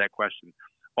answer to that question.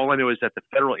 All I know is that the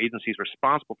federal agencies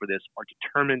responsible for this are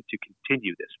determined to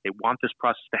continue this. They want this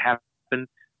process to happen.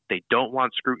 They don't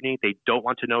want scrutiny. They don't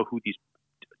want to know who these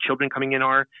children coming in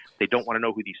are. They don't want to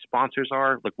know who these sponsors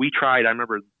are. Like we tried, I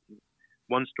remember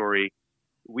one story,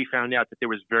 we found out that there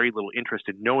was very little interest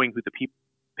in knowing who the people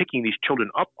picking these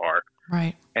children up are.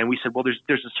 Right. And we said, well, there's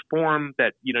this form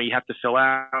that, you have to fill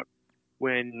out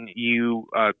when you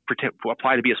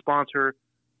apply to be a sponsor.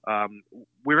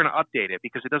 We're going to update it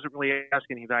because it doesn't really ask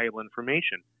any valuable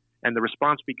information. And the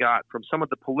response we got from some of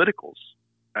the politicals,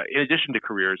 in addition to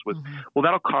careers, was, well,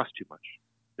 that'll cost too much.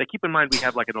 Now, keep in mind, we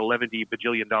have like an $11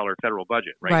 bajillion federal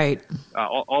budget, right? Right.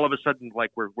 All of a sudden,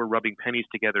 like we're rubbing pennies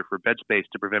together for bed space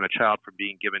to prevent a child from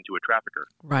being given to a trafficker.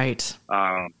 Right.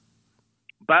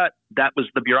 But that was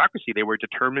the bureaucracy. They were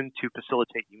determined to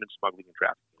facilitate human smuggling and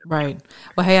trafficking. Right.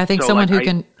 Well, hey, I think someone who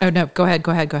can. Oh no, go ahead.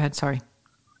 Sorry.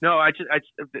 No, I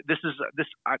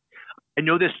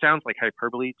know this sounds like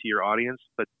hyperbole to your audience,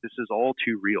 but this is all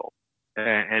too real,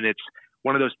 and it's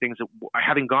one of those things that,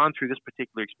 having gone through this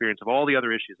particular experience of all the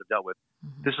other issues I've dealt with,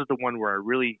 this is the one where it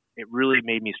really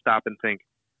made me stop and think,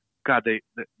 God,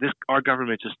 our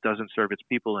government just doesn't serve its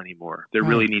people anymore. There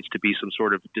really needs to be some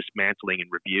sort of dismantling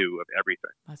and review of everything.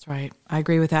 That's right. I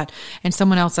agree with that. And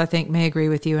someone else I think may agree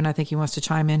with you, and I think he wants to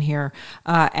chime in here.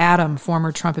 Adam,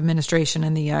 former Trump administration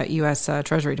in the U.S.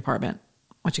 Treasury Department.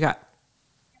 What you got?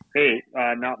 Hey,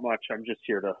 not much. I'm just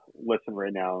here to listen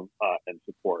right now and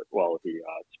support while he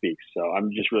speaks. So I'm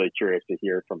just really curious to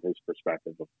hear from his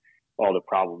perspective of all the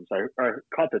problems. I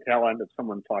caught the tail end of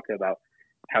someone talking about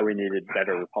how we needed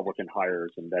better Republican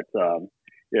hires, and that's a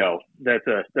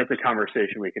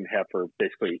conversation we can have for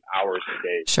basically hours and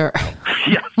days. Sure.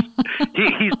 Yes.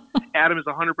 Adam is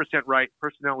 100% right.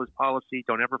 Personnel is policy.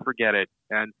 Don't ever forget it.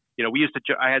 And we used to.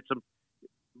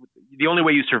 The only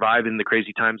way you survive in the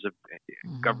crazy times of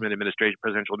government administration,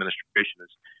 presidential administration,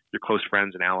 is your close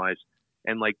friends and allies,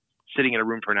 and like sitting in a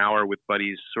room for an hour with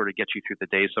buddies sort of gets you through the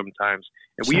day sometimes.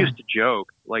 And we used to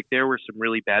joke, like there were some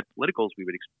really bad politicals we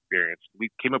would experience. We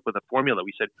came up with a formula.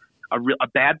 We said a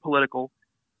bad political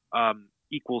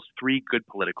equals 3 good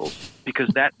politicals, because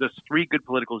those 3 good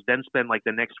politicals then spend like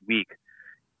the next week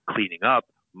cleaning up,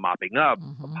 mopping up,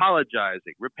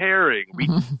 apologizing, repairing,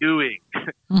 redoing,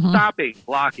 stopping,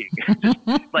 blocking. Just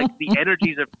like the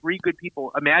energies of 3 good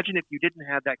people. Imagine if you didn't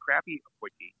have that crappy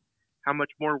appointee. how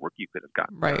much more work you could have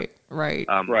gotten. Right. Right.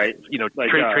 Like,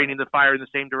 training the fire in the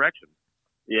same direction.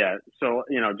 Yeah. So,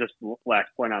 just last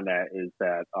point on that is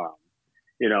that,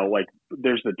 like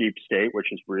there's the deep state,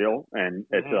 which is real, and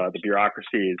it's the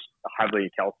bureaucracy is highly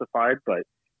calcified, but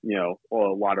a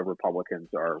lot of Republicans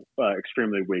are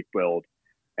extremely weak-willed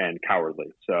and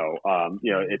cowardly. So,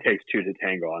 it takes two to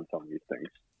tango on some of these things.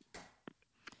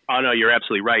 Oh no, you're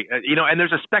absolutely right. And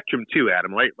there's a spectrum too,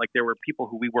 Adam. Right? Like there were people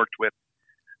who we worked with;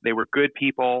 they were good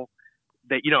people.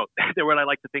 That they're what I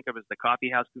like to think of as the coffee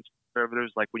house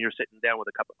conservatives. Like when you're sitting down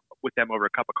with them over a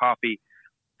cup of coffee,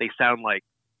 they sound like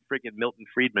friggin' Milton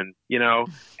Friedman,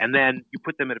 and then you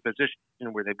put them in a position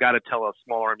where they've got to tell a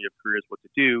small army of careers what to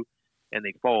do, and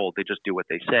they fold. They just do what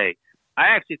they say.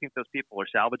 I actually think those people are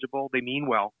salvageable. They mean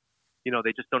well.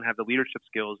 They just don't have the leadership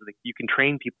skills. You can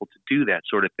train people to do that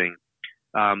sort of thing.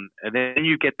 And then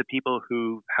you get the people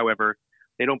who, however,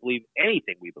 they don't believe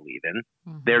anything we believe in.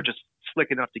 Mm-hmm. They're just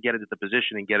slick enough to get into the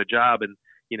position and get a job. And,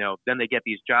 then they get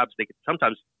these jobs. They get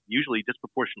sometimes usually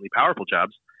disproportionately powerful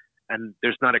jobs. And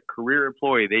there's not a career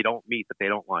employee they don't meet that they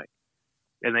don't like.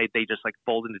 And they just like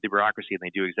fold into the bureaucracy and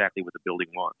they do exactly what the building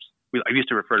wants. I used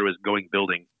to refer to it as going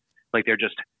building. Like they're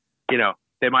just,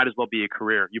 they might as well be a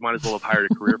career. You might as well have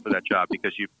hired a career for that job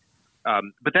because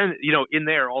but then, in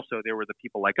there also, there were the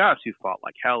people like us who fought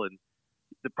like hell. And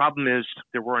the problem is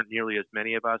there weren't nearly as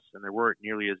many of us, and there weren't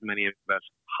nearly as many of us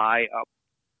high up.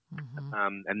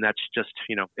 Mm-hmm. And that's just,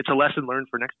 it's a lesson learned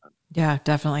for next time. Yeah,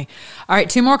 definitely. All right,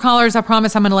 2 more callers. I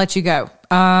promise I'm going to let you go.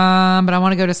 But I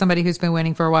want to go to somebody who's been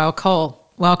waiting for a while. Cole,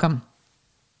 welcome.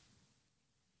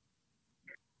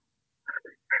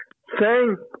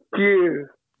 Thank you.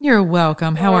 You're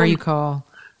welcome. How are you, Cole?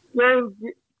 Thank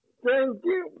you. Thank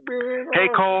you. Hey,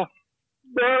 Cole.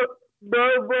 Both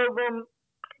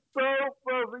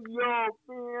of y'all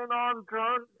being on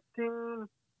Trump's team.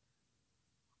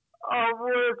 I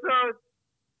wish I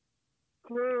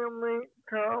can meet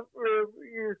Trump if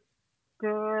you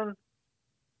can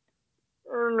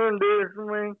introduce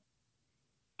me.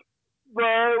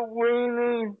 But we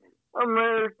need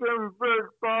American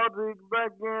first politics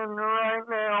back in right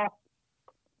now.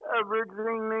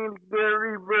 Everything needs to get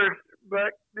reversed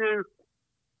back to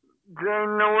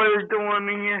January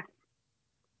 20th.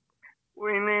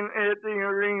 We need to hit the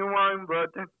rewind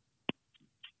button.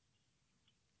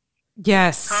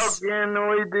 Yes. How can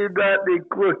we do that the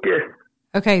quickest?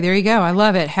 Okay, there you go. I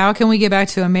love it. How can we get back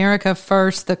to America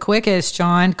first the quickest,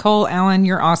 John? Cole Allen,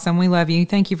 you're awesome. We love you.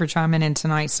 Thank you for chiming in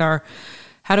tonight, sir.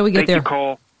 How do we get there? Thank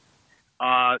you,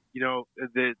 Cole.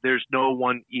 There's no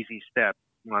one easy step,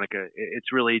 Monica.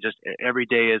 It's really just every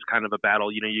day is kind of a battle.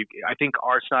 I think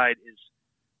our side is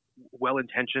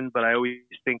well-intentioned, but I always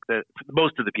think that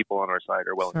most of the people on our side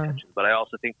are well-intentioned. Sure. But I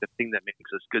also think the thing that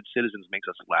makes us good citizens makes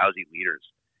us lousy leaders,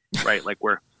 right? Like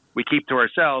we keep to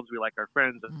ourselves. We like our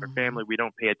friends and our family. We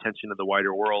don't pay attention to the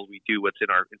wider world. We do what's in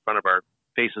front of our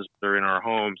faces or in our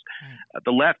homes.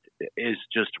 The left is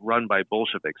just run by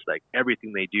Bolsheviks. Like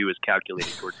everything they do is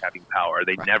calculated towards having power.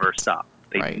 They never stop.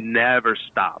 They never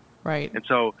stop. Right. And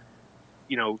so,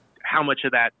 how much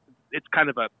of that? It's kind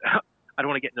of I don't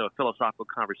want to get into a philosophical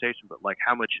conversation, but like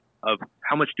how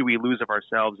much do we lose of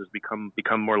ourselves as become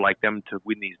more like them to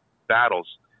win these battles?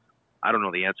 I don't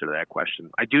know the answer to that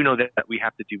question. I do know that we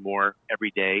have to do more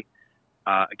every day.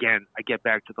 Again, I get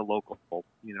back to the local,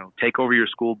 take over your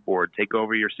school board, take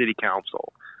over your city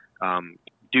council,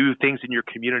 do things in your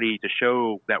community to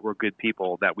show that we're good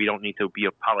people, that we don't need to be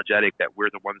apologetic, that we're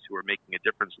the ones who are making a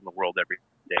difference in the world every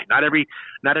day.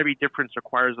 Not every difference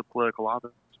requires a political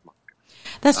office.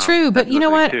 That's true, but you know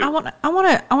what? I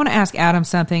want to ask Adam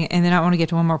something, and then I want to get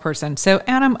to one more person. So,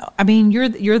 Adam, I mean, you're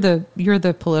the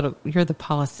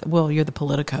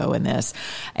politico in this,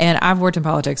 and I've worked in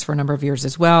politics for a number of years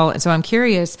as well. And so, I'm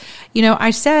curious.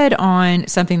 I said on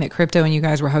something that Crypto and you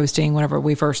guys were hosting whenever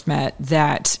we first met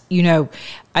that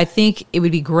I think it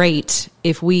would be great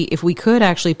if we could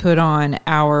actually put on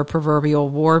our proverbial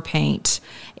war paint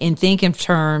and think in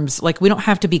terms like we don't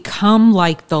have to become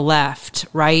like the left,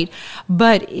 right?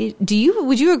 But would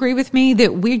you agree with me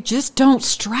that we just don't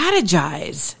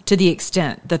strategize to the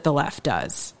extent that the left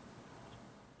does?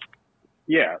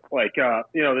 Yeah,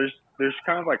 there's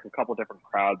kind of like a couple different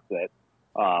crowds that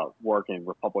work in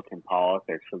Republican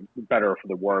politics, for better or for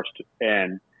the worst,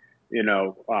 and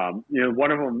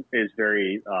one of them is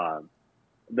very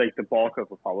the bulk of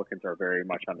Republicans are very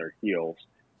much on their heels,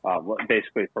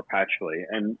 basically perpetually.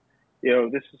 And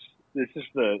this is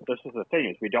the thing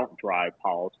is we don't drive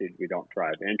policies, we don't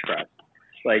drive interest.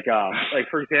 Like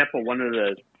for example, one of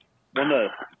the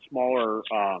smaller,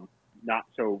 not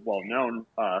so well known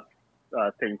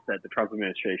things that the Trump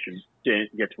administration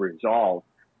didn't get to resolve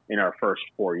in our first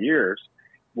 4 years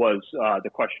was the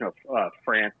question of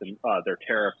France and their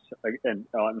tariffs and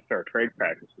unfair trade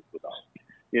practices with us.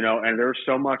 You know, and there was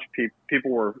so much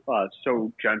people were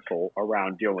so gentle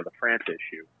around dealing with the France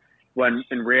issue, when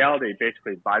in reality,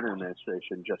 basically, Biden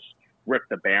administration just ripped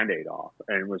the Band-Aid off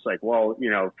and was like, well, you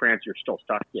know, France, you're still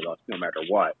stuck with us no matter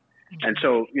what. And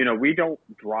so, you know,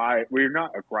 we're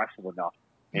not aggressive enough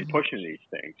in pushing these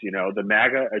things. You know, the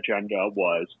MAGA agenda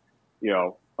was, you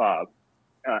know,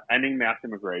 ending mass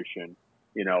immigration,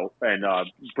 you know, and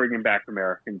bringing back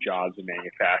American jobs and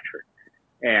manufacturing.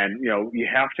 And, you know, you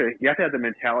have to have the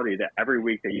mentality that every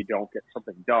week that you don't get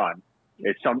something done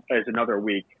is another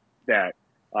week that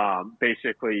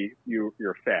basically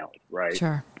you're failed, right?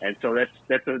 Sure. And so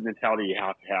that's the mentality you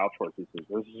have to have towards this.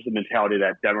 This is the mentality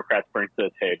that Democrats bring to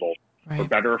the table, for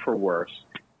better or for worse.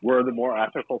 We're the more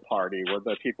ethical party. We're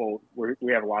the people.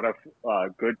 We have a lot of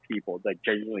good people, like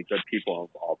genuinely good people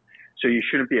involved. So you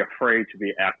shouldn't be afraid to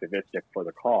be activistic for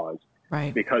the cause,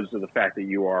 right? Because of the fact that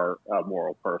you are a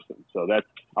moral person. So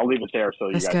I'll leave it there. So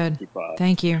that's you guys good. Keep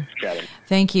Thank you. chatting.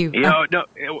 Thank you. You know, no,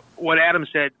 what Adam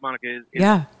said, Monica, is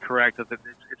correct.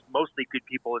 It's mostly good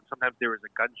people, and sometimes there was a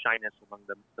gun shyness among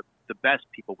them. The best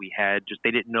people we had, just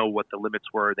they didn't know what the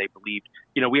limits were. They believed,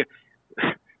 you know,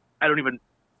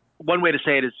 one way to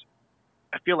say it is,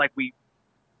 I feel like we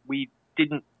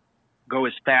didn't go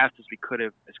as fast as we could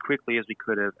have, as quickly as we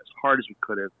could have, as hard as we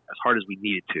could have, as hard as we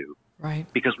needed to. Right.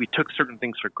 Because we took certain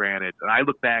things for granted. And I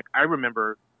look back, I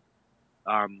remember,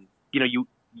 you know, you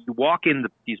walk in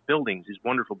these buildings, these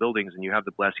wonderful buildings, and you have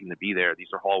the blessing to be there.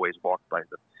 These are hallways walked by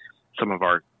some of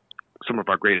our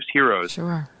greatest heroes.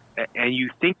 Sure. And you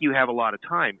think you have a lot of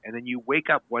time, and then you wake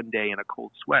up one day in a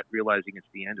cold sweat, realizing it's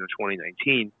the end of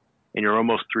 2019, and you're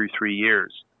almost through 3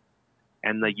 years.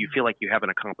 And you feel like you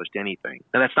haven't accomplished anything.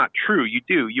 And that's not true. You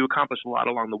do. You accomplish a lot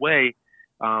along the way.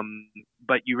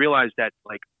 But you realize that,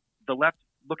 like, the left,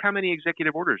 look how many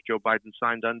executive orders Joe Biden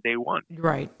signed on day one.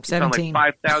 Right. 17.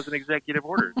 Like 5,000 executive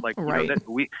orders. Like, right. You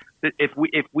know,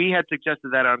 if we had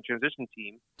suggested that on transition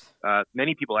team,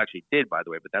 many people actually did, by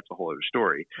the way, but that's a whole other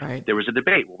story. Right. There was a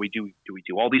debate. Well, do we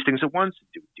do all these things at once?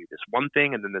 Do we do this one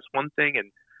thing and then this one thing?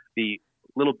 And the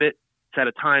little bit at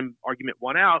a time argument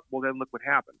won out. Well, then look what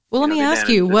happened. Well, let me ask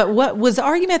you, what was the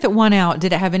argument that won out?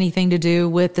 Did it have anything to do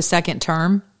with the second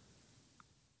term?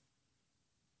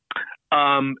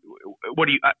 What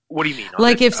do you mean?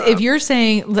 Like if you're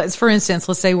saying, for instance,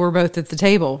 let's say we're both at the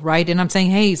table, right? And I'm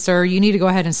saying, hey, sir, you need to go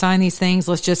ahead and sign these things.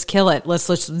 Let's just kill it. Let's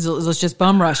just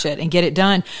bum rush it and get it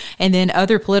done. And then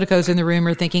other politicos in the room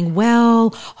are thinking,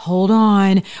 well, hold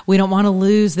on. We don't want to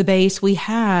lose the base we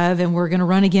have, and we're going to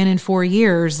run again in 4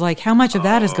 years. Like, how much of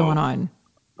that is going on?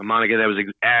 Monica, that was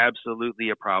absolutely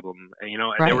a problem. And, you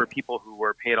know, and there were people who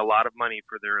were paid a lot of money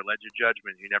for their alleged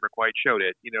judgment who never quite showed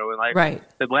it. You know, and like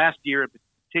the last year in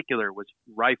particular was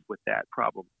rife with that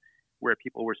problem, where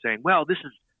people were saying, well, this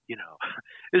is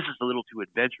a little too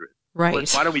adventurous.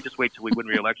 Right. Why don't we just wait till we win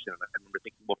re-election? And I remember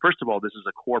thinking, well, first of all, this is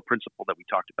a core principle that we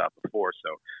talked about before.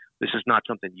 So this is not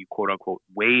something you quote unquote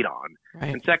wait on.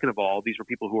 Right. And second of all, these were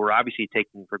people who were obviously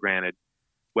taking for granted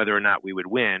whether or not we would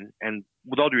win. And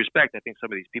with all due respect, I think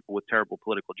some of these people with terrible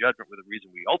political judgment were the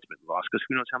reason we ultimately lost, because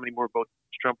who knows how many more votes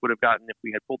Trump would have gotten if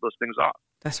we had pulled those things off.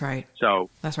 That's right. So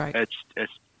that's right. There's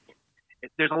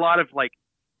a lot of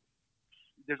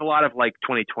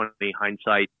 2020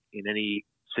 hindsight in any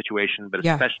situation, but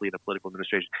especially in a political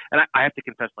administration. And I have to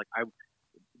confess, like, I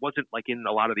wasn't like in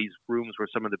a lot of these rooms where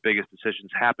some of the biggest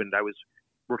decisions happened. I was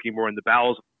working more in the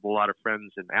bowels of a lot of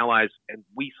friends and allies, and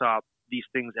we saw these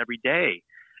things every day.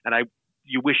 And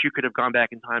you wish you could have gone back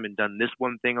in time and done this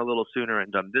one thing a little sooner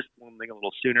and done this one thing a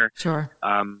little sooner. Sure.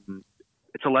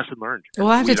 It's a lesson learned. Well,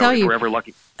 I have to tell you, we're ever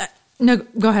lucky. No,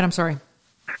 go ahead. I'm sorry.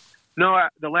 No, all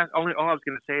I was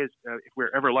going to say is if we're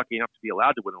ever lucky enough to be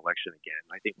allowed to win an election again,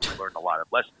 I think we learned a lot of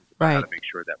lessons about how to make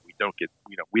sure that we don't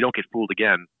get fooled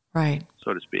again. Right.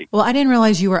 So to speak. Well, I didn't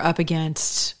realize you were up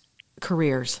against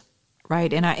careers,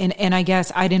 right? And I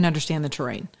guess I didn't understand the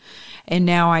terrain, and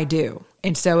now I do.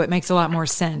 And so it makes a lot more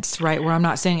sense, right? Where I'm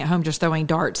not sitting at home just throwing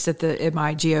darts at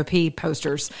my GOP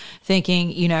posters thinking,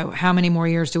 you know, how many more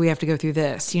years do we have to go through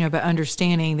this? You know, but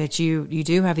understanding that you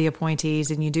do have the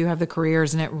appointees and you do have the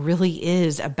careers, and it really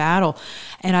is a battle.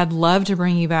 And I'd love to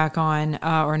bring you back on,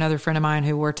 or another friend of mine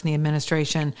who worked in the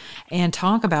administration, and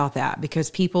talk about that, because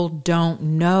people don't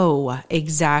know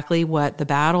exactly what the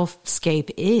battlescape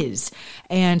is.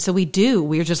 And so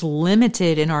we're just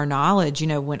limited in our knowledge. You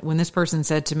know, when this person person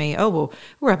said to me, oh, well,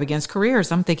 we're up against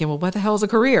careers. I'm thinking, well, what the hell is a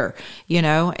career?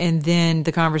 And then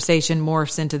the conversation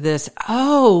morphs into this.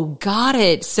 Oh, got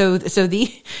it. So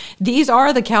these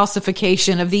are the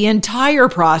calcification of the entire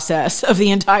process of the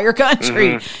entire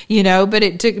country, but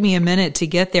it took me a minute to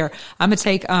get there. I'm going to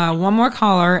take one more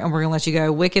caller and we're going to let you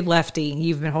go. Wicked Lefty,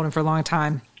 you've been holding for a long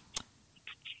time.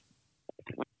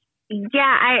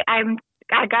 Yeah,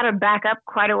 I got to back up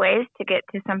quite a ways to get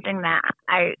to something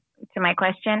to my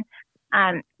question.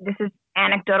 This is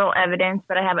anecdotal evidence,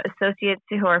 but I have associates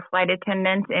who are flight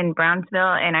attendants in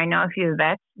Brownsville, and I know a few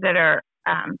vets that are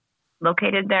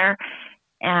located there.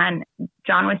 And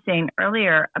John was saying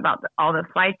earlier about all the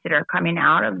flights that are coming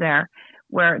out of there,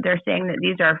 where they're saying that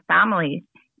these are families,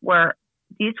 where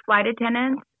these flight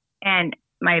attendants and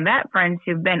my vet friends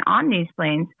who've been on these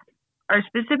planes are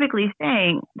specifically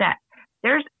saying that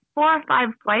there's 4 or 5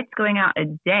 flights going out a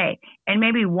day, and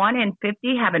maybe 1 in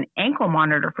 50 have an ankle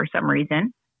monitor for some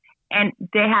reason, and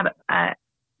they have a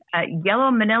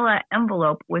yellow manila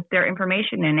envelope with their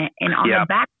information in it, and on the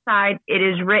back side it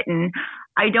is written,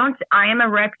 I am a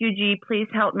refugee, please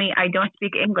help me, I don't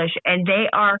speak English. And they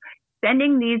are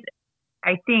sending these,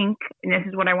 I think, and this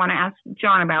is what I want to ask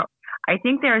John about, I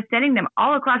think they're sending them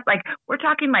all across, like we're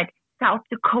talking like South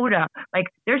Dakota, like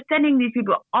they're sending these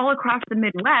people all across the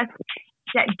Midwest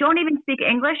that don't even speak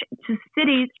English to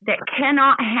cities that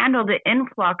cannot handle the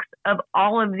influx of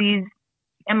all of these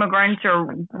immigrants or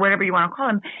whatever you want to call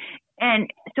them. And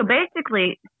so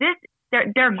basically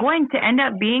they're going to end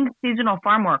up being seasonal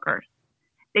farm workers.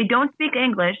 They don't speak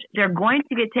English. They're going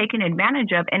to get taken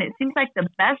advantage of. And it seems like the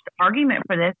best argument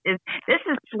for this is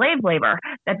slave labor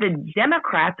that the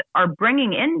Democrats are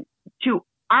bringing into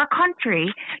our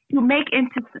country to make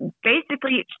into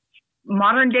basically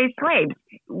modern day slaves.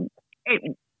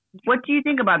 What do you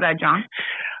think about that, John?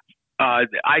 I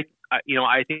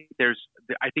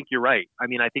think you're right. I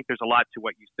mean, I think there's a lot to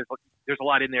what there's a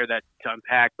lot in there that to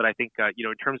unpack, but I think,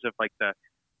 in terms of like the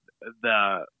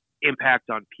impact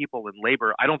on people and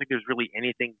labor, I don't think there's really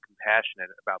anything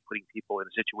compassionate about putting people in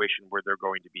a situation where they're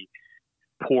going to be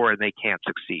poor and they can't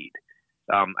succeed.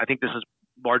 I think this is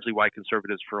largely why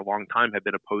conservatives for a long time have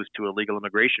been opposed to illegal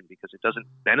immigration, because it doesn't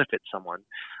benefit someone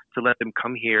to let them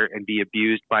come here and be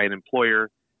abused by an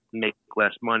employer, make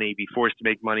less money, be forced to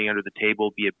make money under the table,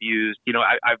 be abused.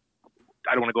 I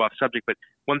don't want to go off subject, but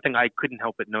one thing I couldn't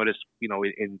help but notice,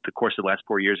 in the course of the last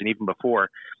 4 years and even before,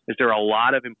 is there are a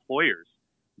lot of employers,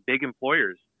 big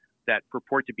employers, that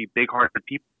purport to be big-hearted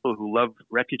people who love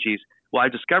refugees. Well, I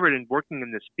discovered in working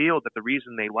in this field that the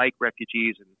reason they like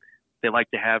refugees and they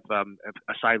like to have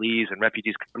asylees and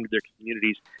refugees come to their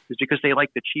communities is because they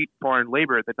like the cheap foreign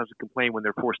labor that doesn't complain when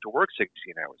they're forced to work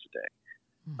 16 hours a day.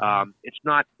 It's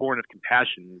not born of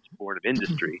compassion; it's born of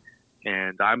industry.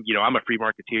 And I'm a free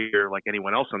marketeer like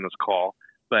anyone else on this call,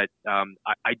 but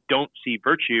I don't see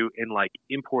virtue in like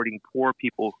importing poor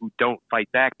people who don't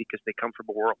fight back because they come from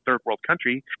a third world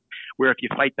country, where if you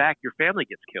fight back, your family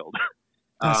gets killed.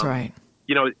 That's right.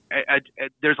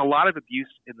 There's a lot of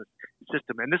abuse in the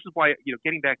system. And this is why,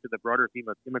 getting back to the broader theme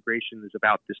of immigration is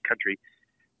about this country.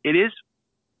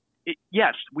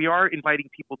 Yes, we are inviting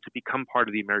people to become part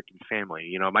of the American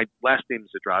family. My last name is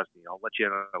Zadrozny. I'll let you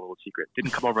in on a little secret.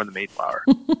 Didn't come over on the Mayflower,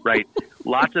 right?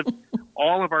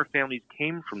 All of our families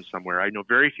came from somewhere. I know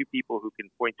very few people who can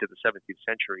point to the 17th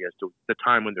century as to the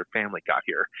time when their family got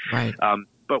here. Right.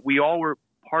 But we all were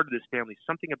part of this family.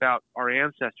 Something about our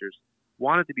ancestors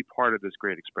wanted to be part of this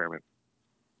great experiment,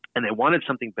 and they wanted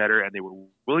something better, and they were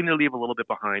willing to leave a little bit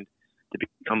behind to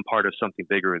become part of something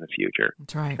bigger in the future.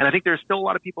 That's right. And I think there's still a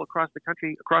lot of people across the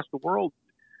country, across the world,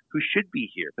 who should be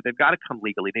here, but they've got to come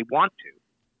legally. They want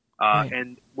to. Right.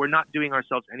 And we're not doing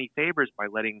ourselves any favors by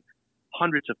letting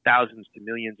hundreds of thousands to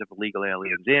millions of illegal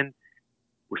aliens in.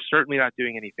 We're certainly not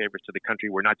doing any favors to the country.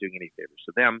 We're not doing any favors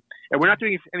to them. And we're not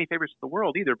doing any favors to the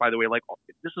world either, by the way. Like,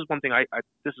 this is one thing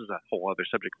this is a whole other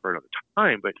subject for another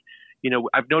time, but,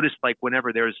 I've noticed like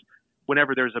whenever there's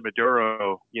a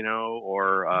Maduro,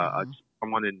 or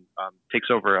someone takes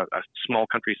over a small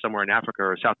country somewhere in Africa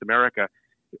or South America,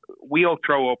 we all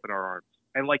throw open our arms.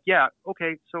 And like, yeah,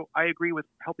 okay, so I agree with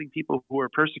helping people who are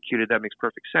persecuted. That makes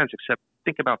perfect sense, except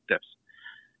think about this.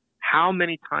 How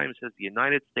many times has the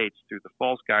United States, through the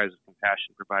false guise of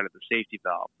compassion, provided the safety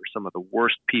valve for some of the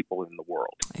worst people in the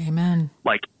world? Amen.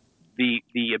 Like the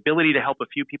ability to help a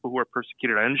few people who are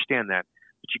persecuted, I understand that,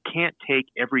 but you can't take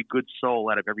every good soul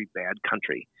out of every bad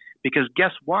country, because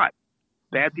guess what?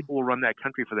 Bad people will run that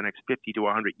country for the next 50 to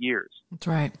 100 years. That's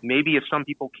right. Maybe if some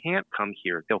people can't come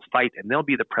here, they'll fight and they'll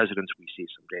be the presidents we see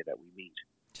someday that we meet.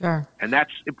 Sure. And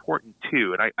that's important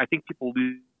too. And I think people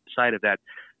lose sight of that.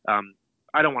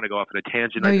 I don't want to go off on a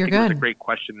tangent. No, I you're think it was good. a great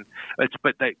question.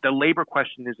 But the labor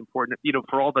question is important.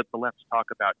 For all that the lefts talk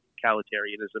about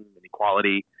egalitarianism and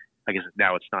equality, I guess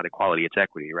now it's not equality, it's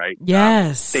equity, right?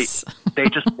 Yes. They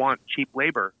just want cheap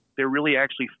labor. They're really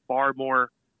actually far more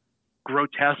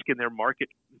grotesque in their market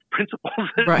principles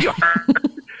than we are.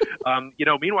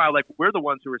 Meanwhile, like, we're the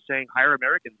ones who are saying hire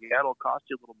Americans. Yeah, it'll cost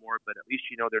you a little more, but at least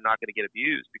they're not going to get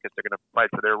abused because they're going to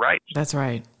fight for their rights. That's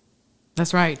right.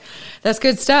 That's right. That's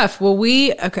good stuff. Well,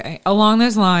 along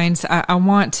those lines, I'm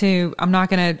not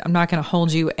going to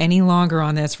hold you any longer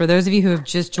on this. For those of you who have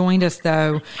just joined us,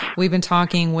 though, we've been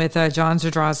talking with John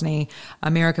Zadrozny,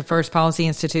 America First Policy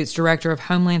Institute's Director of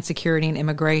Homeland Security and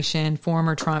Immigration,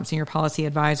 former Trump Senior Policy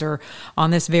Advisor,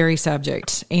 on this very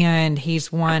subject. And he's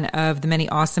one of the many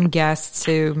awesome guests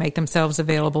who make themselves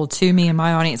available to me and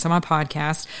my audience on my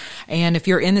podcast. And if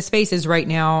you're in the spaces right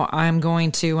now, I'm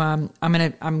going to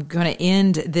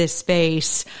end this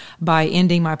space by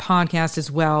ending my podcast as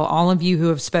well. All of you who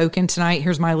have spoken tonight,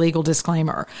 here's my legal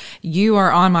disclaimer. You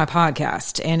are on my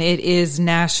podcast and it is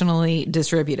internationally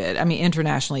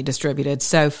distributed.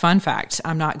 So fun fact,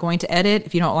 I'm not going to edit.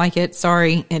 If you don't like it,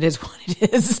 sorry, it is what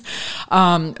it is.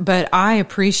 But I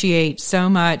appreciate so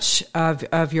much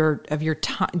of your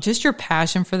time, just your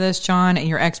passion for this, John, and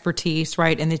your expertise,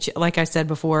 right? And that, like I said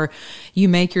before, you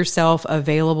make yourself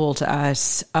available to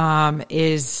us.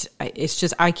 It's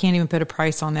just, I can't even put a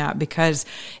price on that because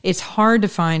it's hard to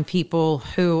find people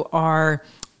who are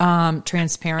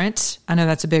transparent. I know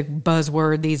that's a big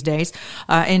buzzword these days.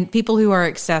 And people who are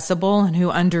accessible and who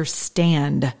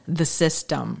understand the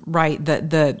system, right?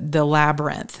 The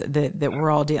labyrinth that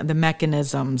we're all dealing, the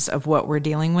mechanisms of what we're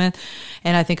dealing with.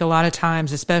 And I think a lot of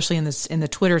times, especially in the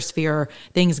Twitter sphere,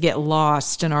 things get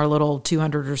lost in our little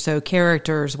 200 or so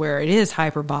characters where it is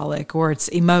hyperbolic or it's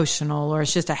emotional or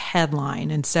it's just a headline.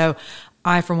 And so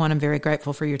I, for one, am very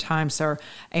grateful for your time, sir.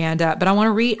 And, but I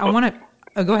want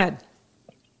to go ahead.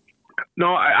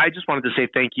 No, I just wanted to say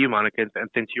thank you, Monica, and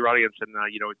thank you, your audience. And,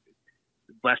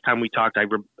 last time we talked, I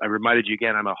reminded you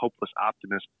again, I'm a hopeless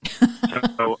optimist.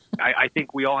 So I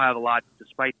think we all have a lot,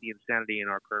 despite the insanity in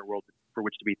our current world, for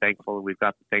which to be thankful. We've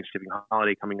got the Thanksgiving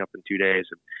holiday coming up in 2 days.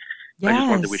 And I just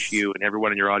wanted to wish you and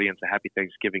everyone in your audience a happy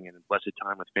Thanksgiving and a blessed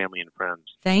time with family and friends.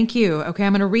 Thank you. Okay,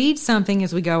 I'm going to read something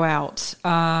as we go out.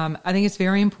 I think it's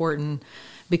very important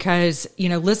because,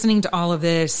 listening to all of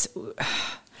this,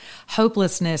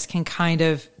 hopelessness can kind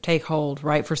of take hold,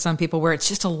 right? For some people where it's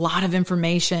just a lot of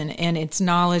information and it's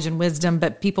knowledge and wisdom,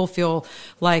 but people feel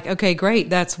like, okay, great.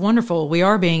 That's wonderful. We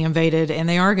are being invaded and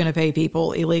they are going to pay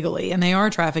people illegally and they are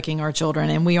trafficking our children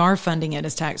and we are funding it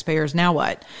as taxpayers. Now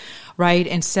what? Right.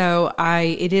 And so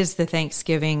it is the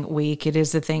Thanksgiving week. It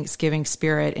is the Thanksgiving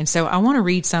spirit. And so I want to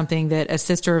read something that a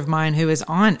sister of mine who is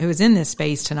in this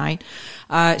space tonight,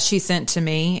 she sent to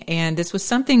me. And this was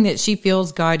something that she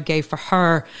feels God gave for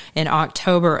her in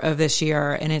October of this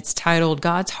year. And it's titled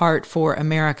God's Heart for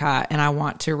America. And I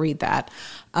want to read that.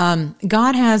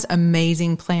 God has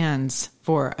amazing plans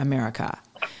for America.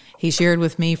 He shared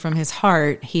with me from his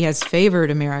heart, he has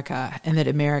favored America and that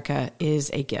America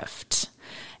is a gift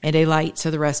and a light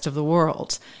to the rest of the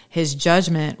world. His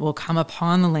judgment will come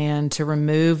upon the land to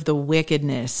remove the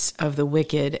wickedness of the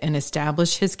wicked and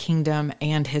establish his kingdom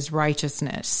and his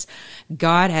righteousness.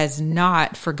 God has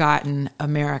not forgotten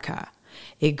America.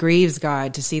 It grieves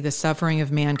God to see the suffering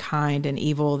of mankind and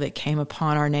evil that came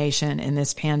upon our nation in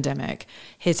this pandemic.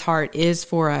 His heart is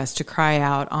for us to cry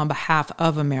out on behalf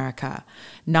of America,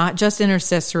 not just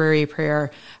intercessory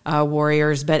prayer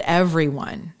warriors, but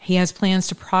everyone. He has plans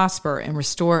to prosper and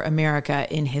restore America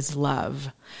in his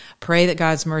love. Pray that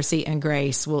God's mercy and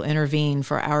grace will intervene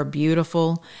for our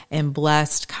beautiful and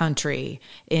blessed country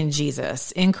in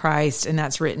Jesus, in Christ. And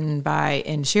that's written by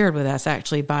and shared with us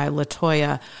actually by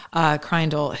Latoya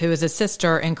Kreindl, who is a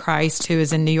sister in Christ who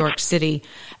is in New York City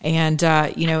and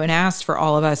asked for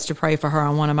all of us to pray for her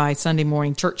on one of my Sunday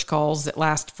morning church calls that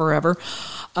last forever.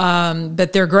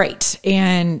 But they're great.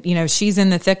 And, she's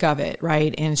in the thick of it,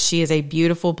 right? And she is a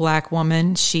beautiful Black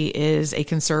woman. She is a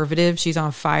conservative. She's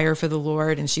on fire for the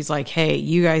Lord. And she's like, hey,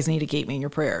 you guys need to keep me in your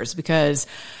prayers because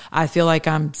I feel like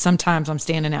sometimes I'm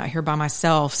standing out here by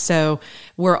myself. So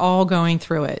we're all going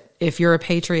through it. If you're a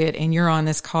patriot and you're on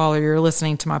this call or you're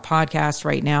listening to my podcast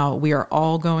right now, we are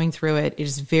all going through it. It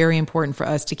is very important for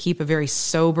us to keep a very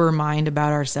sober mind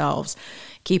about ourselves.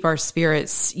 Keep our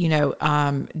spirits,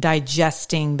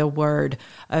 digesting the word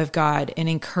of God and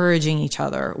encouraging each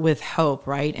other with hope,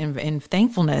 right? And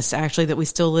thankfulness, actually, that we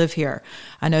still live here.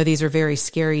 I know these are very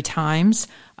scary times,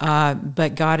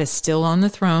 But God is still on the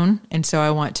throne. And so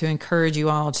I want to encourage you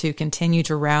all to continue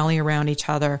to rally around each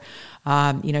other,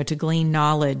 to glean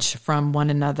knowledge from one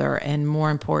another. And more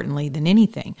importantly than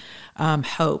anything,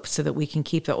 hope, so that we can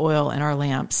keep the oil in our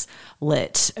lamps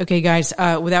lit. Okay, guys,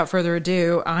 without further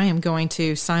ado, I am going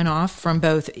to sign off from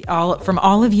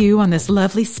all of you on this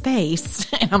lovely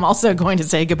space. And I'm also going to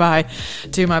say goodbye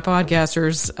to my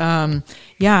podcasters.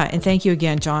 And thank you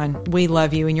again, John. We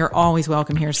love you, and you're always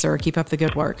welcome here, sir. Keep up the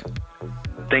good work.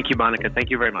 Thank you, Monica. Thank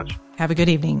you very much. Have a good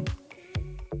evening.